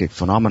and Psychic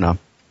Phenomena,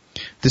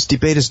 this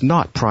debate is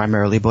not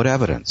primarily about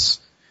evidence.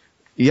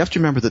 You have to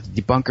remember that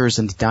the debunkers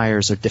and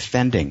deniers are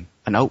defending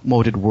an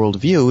outmoded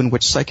worldview in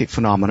which psychic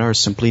phenomena are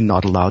simply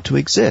not allowed to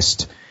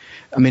exist.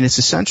 I mean, it's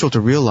essential to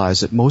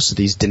realize that most of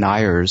these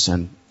deniers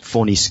and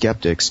phony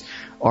skeptics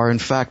are in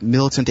fact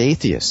militant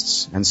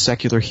atheists and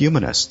secular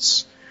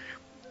humanists.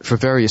 For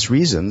various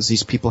reasons,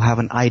 these people have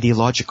an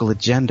ideological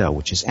agenda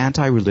which is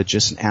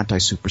anti-religious and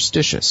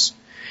anti-superstitious.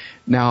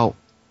 Now,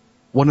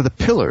 one of the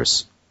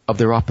pillars of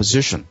their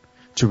opposition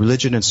to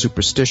religion and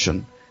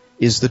superstition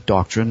is the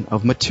doctrine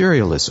of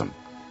materialism.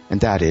 And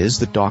that is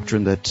the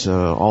doctrine that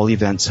all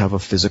events have a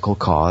physical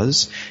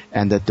cause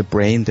and that the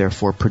brain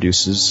therefore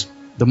produces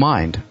the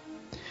mind.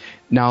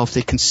 Now, if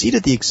they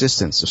conceded the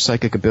existence of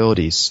psychic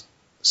abilities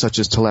such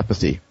as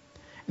telepathy,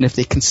 and if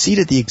they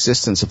conceded the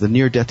existence of the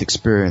near-death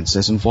experience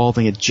as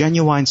involving a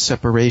genuine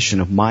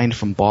separation of mind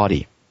from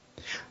body,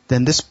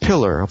 then this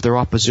pillar of their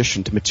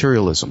opposition to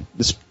materialism,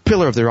 this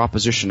pillar of their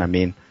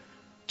opposition,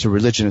 to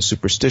religion and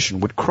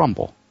superstition would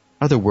crumble.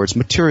 In other words,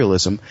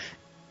 materialism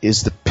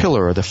is the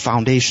pillar or the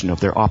foundation of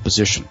their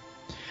opposition.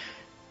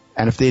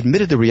 And if they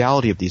admitted the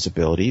reality of these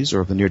abilities or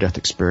of the near-death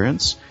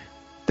experience,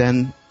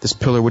 then this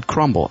pillar would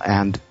crumble.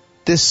 And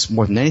this,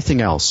 more than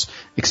anything else,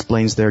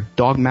 explains their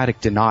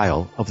dogmatic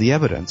denial of the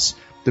evidence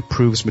that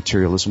proves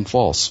materialism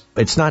false.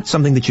 It's not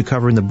something that you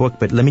cover in the book,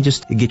 but let me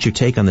just get your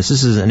take on this.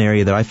 This is an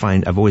area that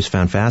I've always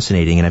found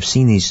fascinating, and I've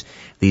seen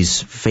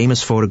these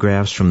famous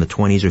photographs from the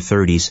 20s or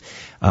 30s.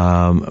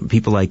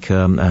 People like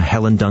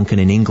Helen Duncan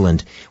in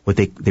England, what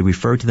they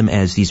refer to them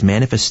as these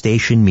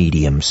manifestation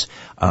mediums,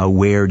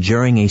 where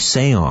during a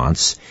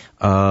séance,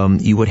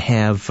 you would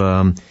have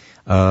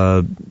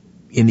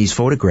in these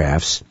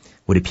photographs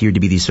what appeared to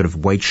be these sort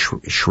of white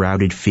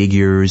shrouded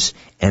figures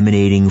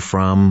emanating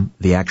from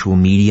the actual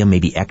medium,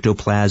 maybe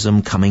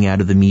ectoplasm coming out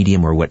of the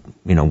medium, or what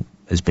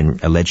has been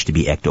alleged to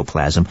be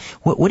ectoplasm.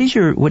 Do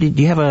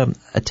you have a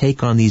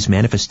take on these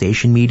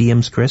manifestation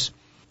mediums, Chris?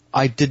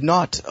 I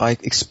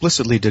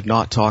explicitly did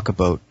not talk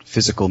about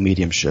physical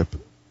mediumship,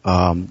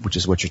 which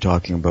is what you're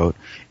talking about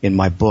in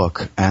my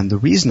book. And the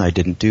reason I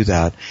didn't do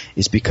that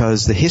is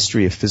because the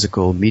history of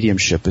physical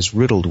mediumship is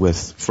riddled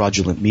with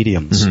fraudulent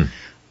mediums.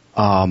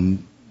 Mm-hmm.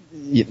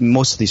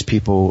 Most of these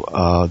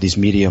people, these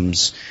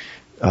mediums,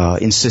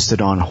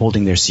 insisted on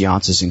holding their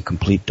seances in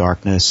complete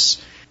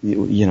darkness,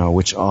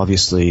 which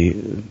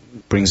obviously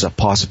brings up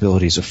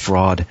possibilities of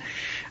fraud.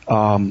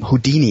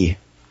 Houdini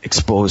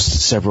exposed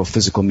several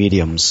physical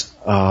mediums.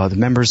 The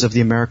members of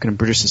the American and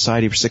British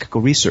Society for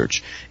Psychical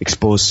Research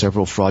exposed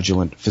several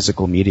fraudulent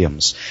physical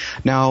mediums.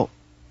 Now,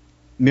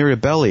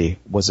 Mirabelli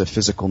was a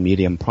physical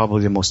medium,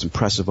 probably the most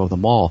impressive of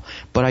them all,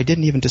 but I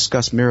didn't even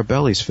discuss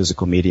Mirabelli's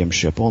physical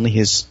mediumship, only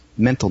his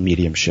mental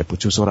mediumship,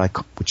 which is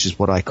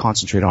what I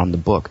concentrate on in the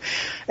book,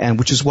 and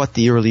which is what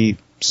the early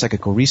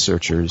psychical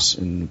researchers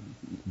in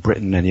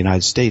Britain and the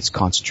United States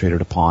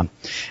concentrated upon.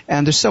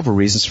 And there's several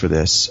reasons for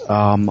this.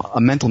 A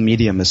mental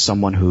medium is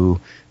someone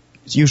who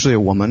is usually a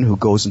woman who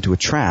goes into a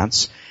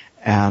trance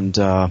and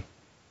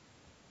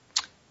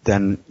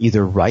then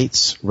either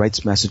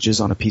writes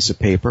messages on a piece of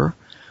paper,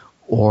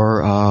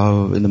 or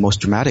in the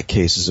most dramatic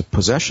cases of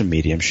possession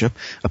mediumship,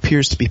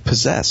 appears to be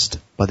possessed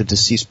by the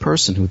deceased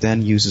person, who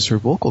then uses her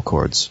vocal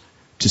cords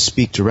to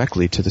speak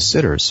directly to the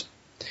sitters.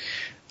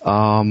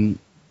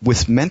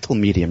 With mental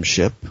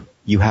mediumship,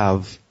 you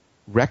have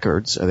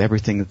records of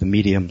everything that the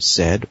medium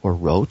said or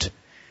wrote,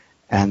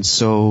 and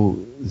so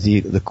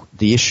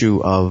the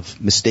issue of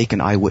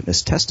mistaken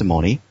eyewitness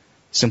testimony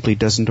simply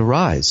doesn't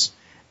arise,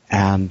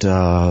 and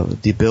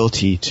the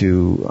ability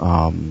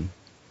to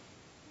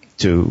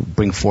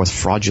bring forth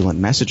fraudulent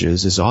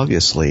messages is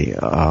obviously,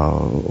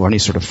 or any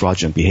sort of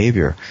fraudulent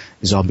behavior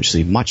is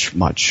obviously much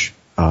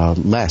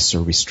less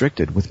or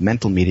restricted with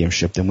mental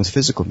mediumship than with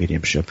physical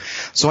mediumship.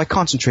 So I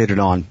concentrated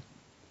on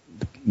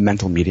the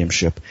mental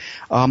mediumship.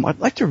 I'd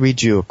like to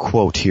read you a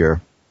quote here.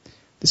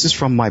 This is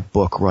from my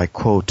book, where I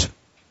quote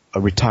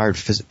a retired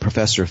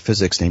professor of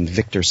physics named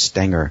Victor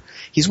Stenger.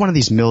 He's one of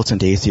these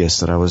militant atheists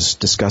that I was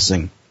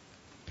discussing.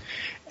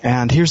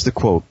 And here's the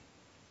quote,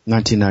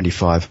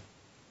 1995.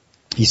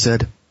 He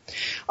said,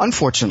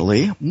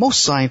 "Unfortunately,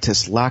 most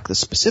scientists lack the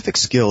specific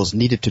skills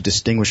needed to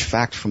distinguish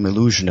fact from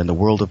illusion in the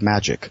world of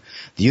magic.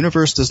 The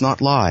universe does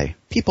not lie.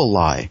 People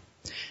lie.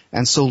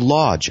 And so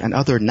Lodge and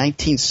other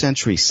 19th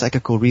century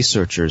psychical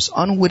researchers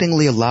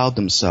unwittingly allowed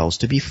themselves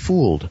to be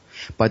fooled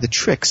by the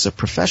tricks of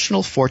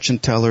professional fortune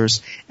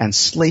tellers and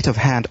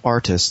sleight-of-hand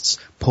artists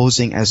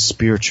posing as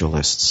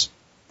spiritualists."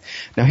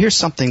 Now here's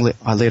something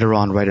I later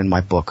on write in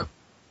my book.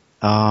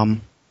 I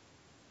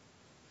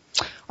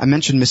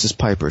mentioned Mrs.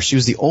 Piper. She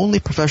was the only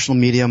professional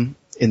medium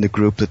in the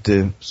group that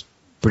the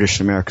British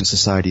and American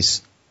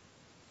Societies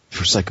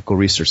for Psychical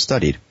Research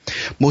studied.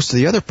 Most of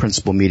the other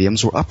principal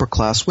mediums were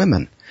upper-class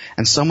women,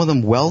 and some of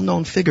them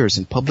well-known figures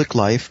in public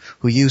life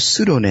who used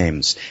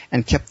pseudonyms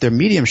and kept their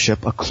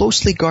mediumship a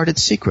closely guarded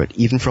secret,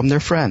 even from their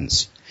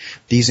friends.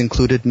 These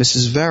included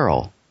Mrs.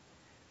 Verrill,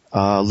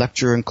 a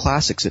lecturer in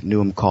classics at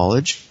Newham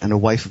College and a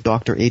wife of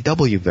Dr.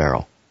 A.W.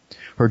 Verrill.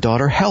 Her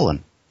daughter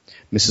Helen,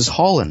 Mrs.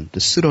 Holland, the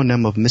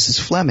pseudonym of Mrs.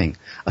 Fleming,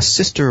 a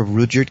sister of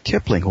Rudyard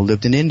Kipling who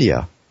lived in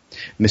India,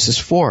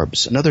 Mrs.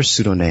 Forbes, another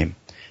pseudonym,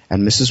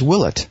 and Mrs.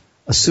 Willett,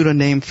 a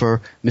pseudonym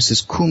for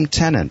Mrs. Coombe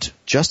Tennant,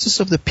 Justice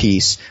of the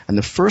Peace, and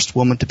the first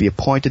woman to be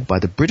appointed by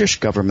the British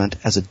government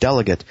as a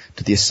delegate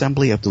to the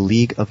Assembly of the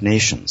League of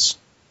Nations.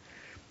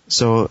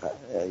 So,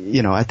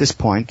 at this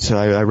point,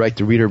 I write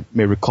the reader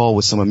may recall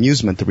with some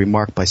amusement the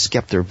remark by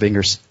skeptic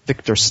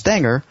Victor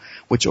Stenger,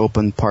 which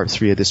opened part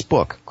 3 of this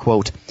book.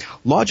 Quote,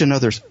 Lodge and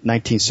other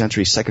 19th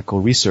century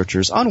psychical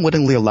researchers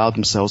unwittingly allowed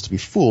themselves to be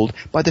fooled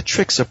by the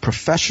tricks of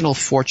professional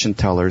fortune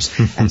tellers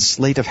and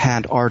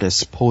sleight-of-hand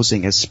artists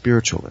posing as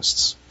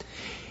spiritualists.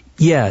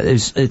 Yeah,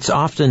 it's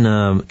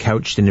often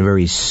couched in a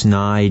very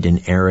snide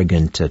and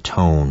arrogant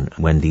tone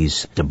when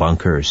these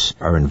debunkers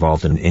are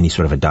involved in any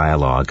sort of a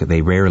dialogue.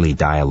 They rarely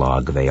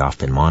dialogue, they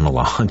often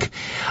monologue.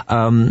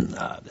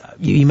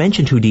 You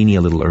mentioned Houdini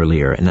a little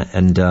earlier,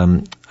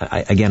 and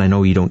I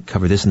know you don't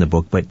cover this in the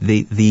book, but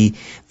the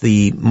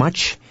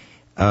much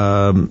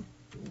talked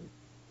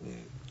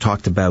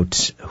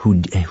about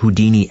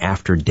Houdini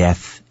after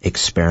death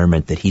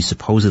experiment that he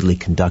supposedly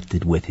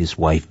conducted with his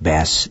wife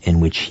Bess, in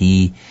which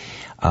he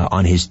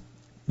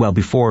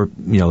before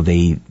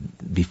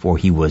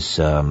he was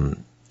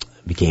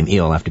became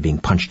ill after being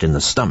punched in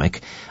the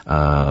stomach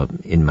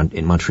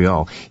in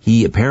Montreal,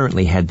 he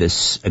apparently had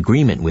this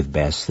agreement with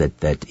Bess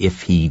that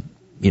if he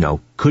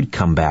could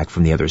come back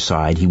from the other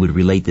side, he would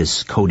relate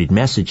this coded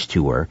message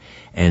to her,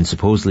 and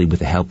supposedly with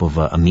the help of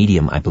a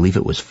medium, I believe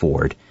it was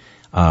Ford,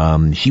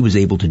 she was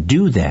able to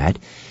do that.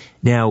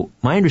 Now,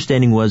 my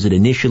understanding was that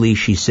initially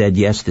she said,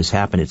 yes, this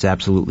happened, it's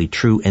absolutely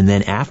true, and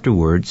then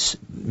afterwards,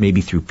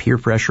 maybe through peer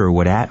pressure or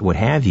what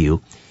have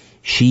you,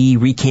 she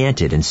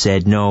recanted and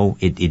said, no,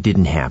 it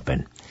didn't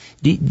happen.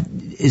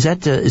 Is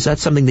that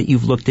something that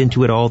you've looked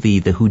into at all,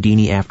 the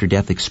Houdini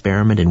after-death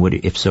experiment, and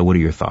if so, what are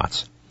your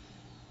thoughts?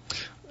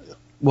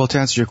 Well, to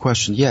answer your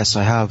question, yes,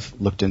 I have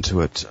looked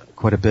into it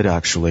quite a bit,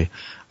 actually.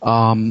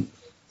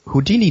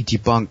 Houdini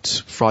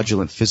debunked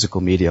fraudulent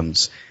physical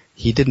mediums.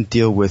 He didn't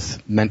deal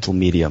with mental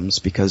mediums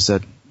because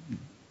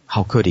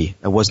how could he?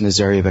 That wasn't his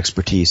area of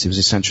expertise. He was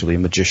essentially a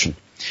magician.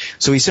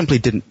 So he simply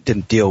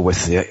didn't deal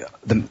with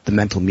the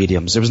mental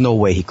mediums. There was no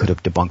way he could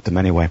have debunked them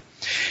anyway.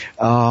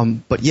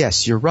 But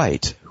yes, you're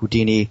right.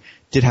 Houdini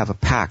did have a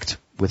pact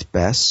with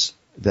Bess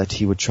that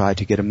he would try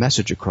to get a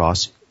message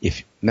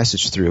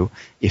through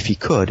if he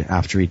could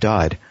after he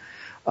died.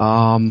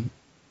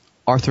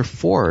 Arthur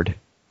Ford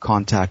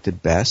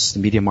contacted Bess, the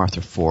medium Arthur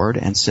Ford,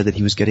 and said that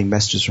he was getting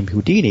messages from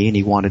Houdini and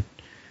he wanted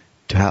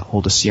to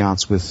hold a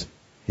seance with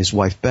his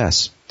wife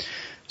Bess.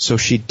 So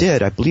she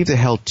did. I believe they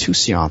held 2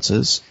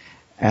 seances,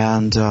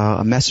 and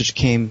a message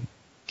came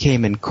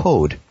in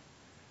code,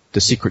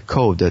 the secret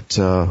code that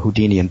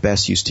Houdini and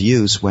Bess used to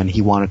use when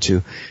he wanted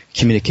to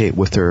communicate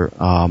with her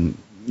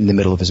in the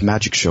middle of his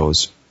magic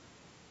shows.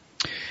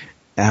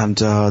 And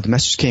the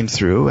message came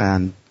through,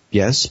 and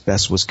yes,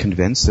 Bess was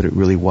convinced that it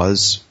really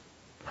was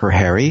her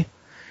Harry.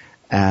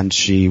 And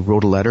she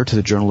wrote a letter to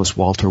the journalist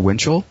Walter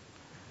Winchell,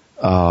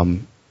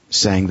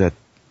 saying that,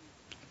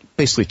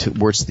 basically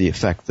words to the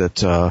effect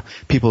that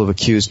people have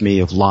accused me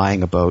of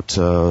lying about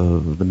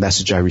the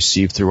message I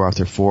received through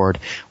Arthur Ford.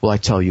 Well, I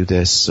tell you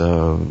this,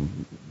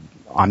 I'm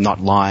not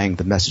lying.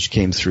 The message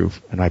came through,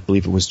 and I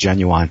believe it was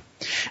genuine.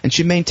 And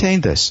she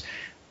maintained this.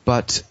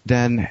 But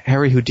then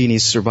Harry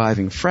Houdini's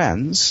surviving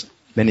friends,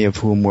 many of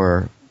whom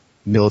were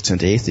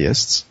militant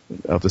atheists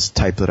of this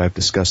type that I've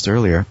discussed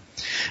earlier,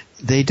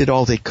 they did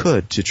all they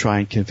could to try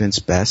and convince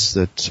Bess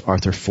that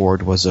Arthur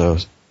Ford was a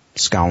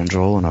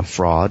scoundrel and a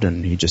fraud,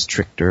 and he just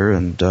tricked her.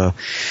 And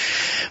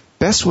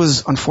Bess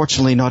was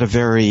unfortunately not a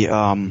very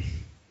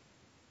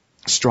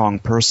strong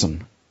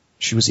person.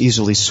 She was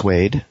easily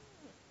swayed,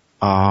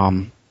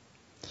 and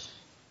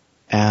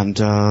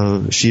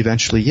she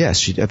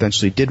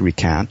eventually did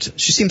recant.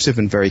 She seems to have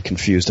been very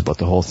confused about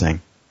the whole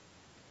thing.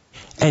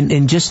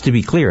 And just to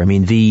be clear, I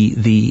mean,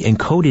 the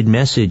encoded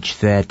message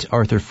that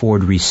Arthur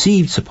Ford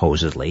received,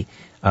 supposedly,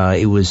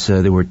 it was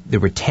there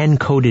were 10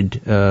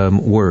 coded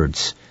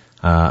words.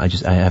 I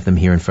have them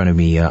here in front of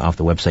me off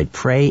the website.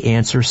 Pray,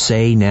 answer,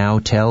 say, now,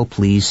 tell,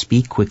 please,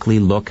 speak quickly,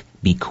 look,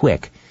 be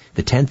quick.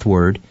 The 10th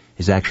word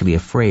is actually a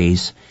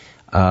phrase.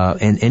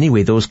 And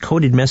anyway, those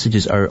coded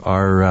messages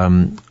are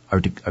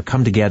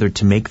come together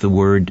to make the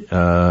word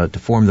to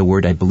form the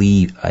word I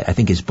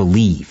think is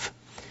believe.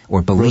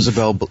 Or belief.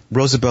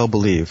 Rosabelle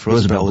Believe.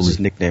 Rosabelle was his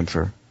nickname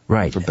for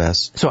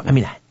Bess. So, I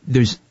mean,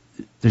 there's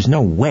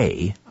no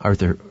way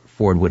Arthur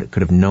Ford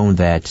could have known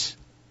that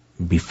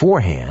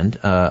beforehand,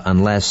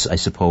 unless, I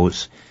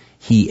suppose,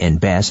 he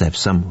and Bess,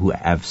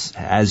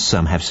 as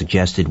some have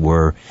suggested,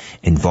 were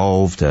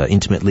involved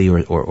intimately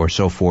or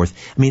so forth.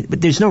 I mean,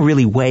 but there's no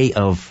really way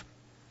of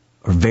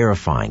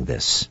verifying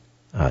this,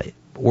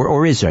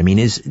 or is there? I mean,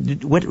 is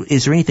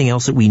there anything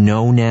else that we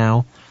know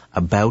now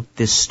about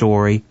this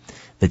story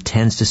that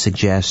tends to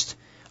suggest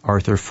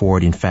Arthur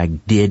Ford, in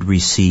fact, did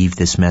receive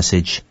this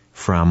message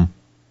from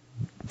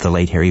the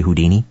late Harry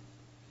Houdini?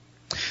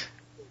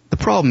 The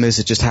problem is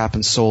it just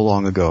happened so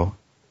long ago,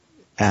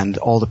 and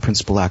all the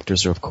principal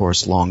actors are, of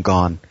course, long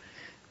gone.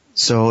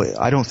 So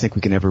I don't think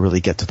we can ever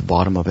really get to the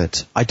bottom of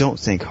it. I don't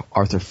think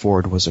Arthur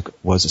Ford was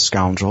a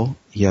scoundrel.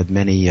 He had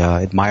many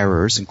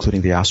admirers,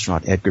 including the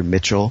astronaut Edgar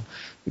Mitchell,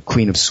 the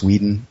Queen of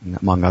Sweden,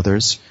 among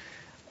others.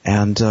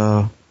 And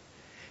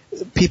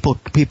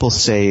people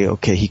say,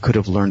 okay, he could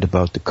have learned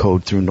about the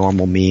code through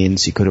normal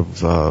means. He could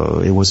have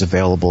it was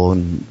available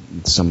in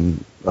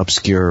some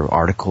obscure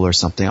article or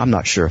something. I'm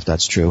not sure if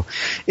that's true.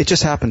 It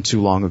just happened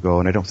too long ago,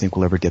 and I don't think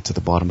we'll ever get to the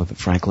bottom of it,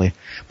 frankly.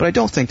 But I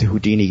don't think the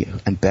Houdini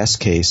and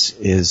Best case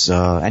is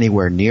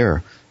anywhere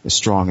near as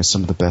strong as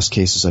some of the best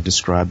cases I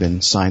described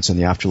in Science and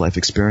the Afterlife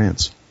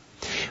Experience.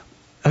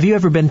 Have you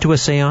ever been to a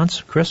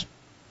seance, Chris?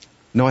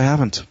 No, I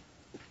haven't.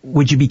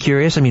 Would you be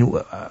curious? I mean,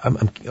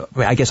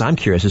 I guess I'm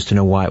curious as to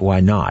know why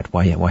not?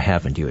 Why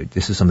haven't you?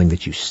 This is something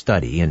that you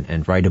study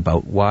and write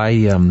about. Why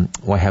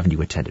haven't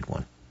you attended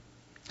one?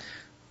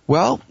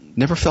 Well,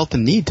 never felt the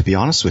need, to be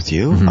honest with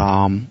you.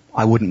 Mm-hmm.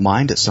 I wouldn't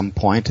mind at some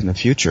point in the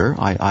future.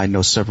 I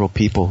know several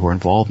people who are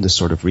involved in this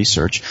sort of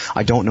research.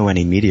 I don't know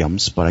any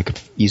mediums, but I could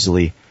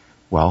fairly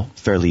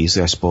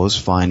easily, I suppose,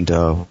 find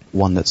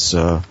one that's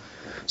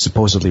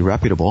supposedly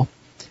reputable.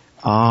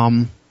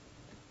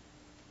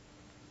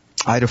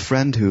 I had a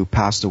friend who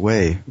passed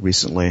away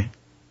recently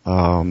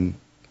at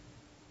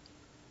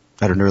an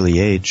early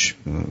age,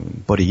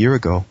 about a year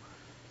ago.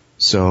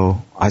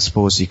 So I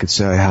suppose you could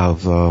say I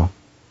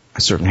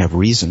certainly have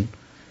reason.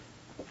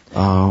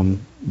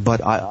 But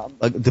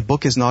the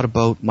book is not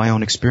about my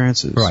own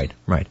experiences. Right.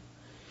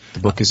 The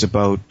book is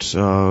about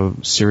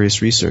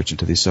serious research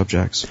into these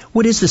subjects.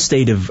 What is the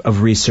state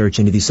of research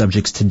into these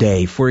subjects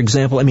today? For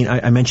example, I mean,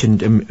 I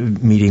mentioned a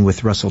meeting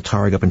with Russell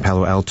Targ up in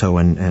Palo Alto,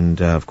 and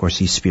of course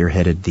he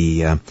spearheaded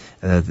the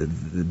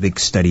big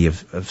study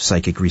of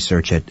psychic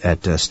research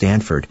at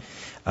Stanford.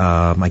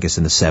 I guess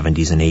in the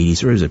 70s and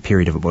 80s. There was a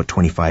period of about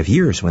 25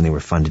 years when they were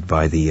funded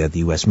by the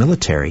U.S.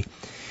 military.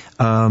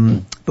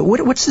 But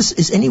what's this?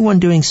 Is anyone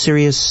doing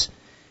serious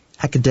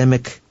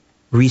academic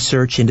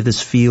research into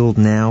this field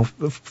now?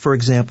 For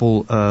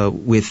example,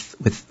 with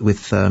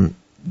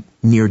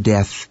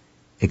near-death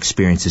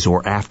experiences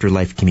or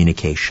afterlife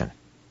communication?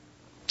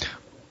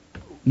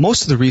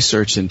 Most of the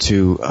research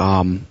into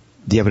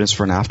the evidence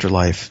for an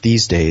afterlife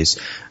these days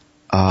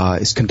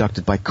is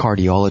conducted by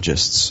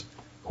cardiologists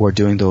who are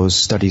doing those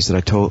studies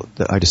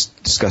that I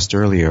just discussed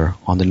earlier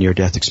on the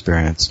near-death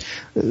experience.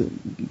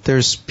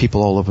 There's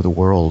people all over the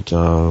world.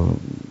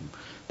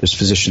 There's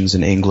physicians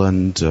in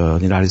England, the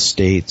United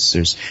States.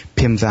 There's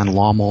Pim van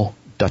Lommel,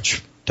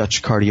 Dutch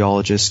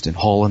cardiologist in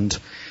Holland.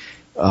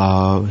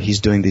 He's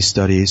doing these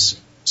studies.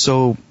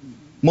 So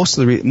most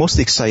of the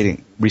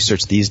exciting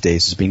research these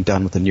days is being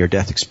done with the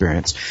near-death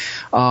experience.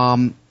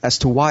 As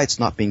to why it's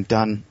not being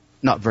done,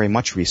 not very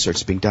much research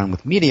is being done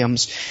with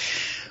mediums.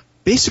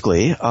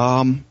 Basically,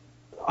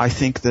 I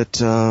think that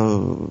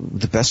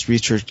the best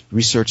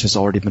research has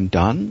already been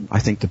done. I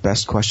think the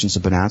best questions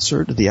have been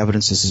answered. The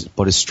evidence is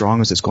about as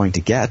strong as it's going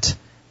to get.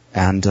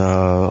 And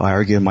I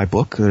argue in my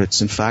book that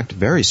it's, in fact,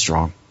 very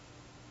strong.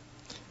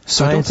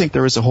 So I don't think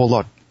there is a whole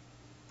lot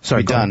to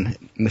be done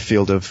in the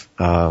field of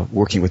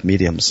working with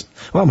mediums.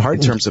 Well, I'm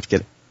heartened. In terms of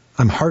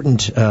I'm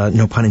heartened,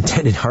 no pun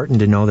intended,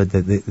 heartened to know that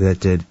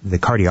the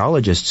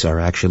cardiologists are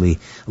actually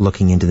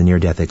looking into the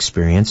near-death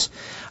experience.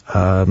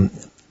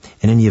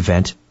 In any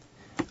event,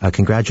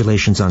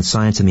 congratulations on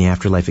Science and the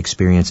Afterlife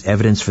Experience,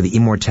 Evidence for the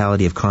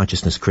Immortality of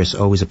Consciousness. Chris,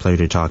 always a pleasure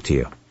to talk to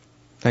you.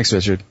 Thanks,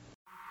 Richard.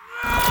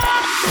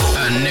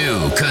 A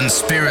new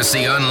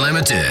Conspiracy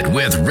Unlimited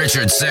with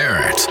Richard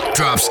Serrett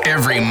drops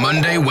every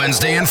Monday,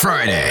 Wednesday, and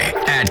Friday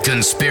at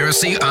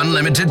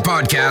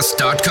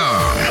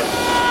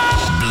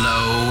conspiracyunlimitedpodcast.com.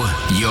 Blow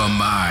your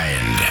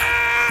mind.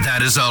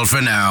 That is all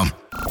for now.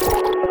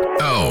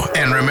 Oh,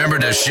 and remember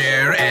to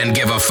share and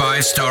give a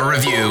 5-star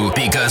review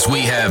because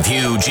we have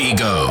huge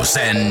egos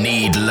and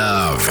need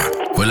love.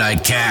 We're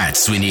like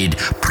cats. We need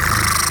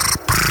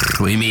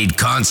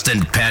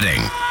constant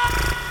petting.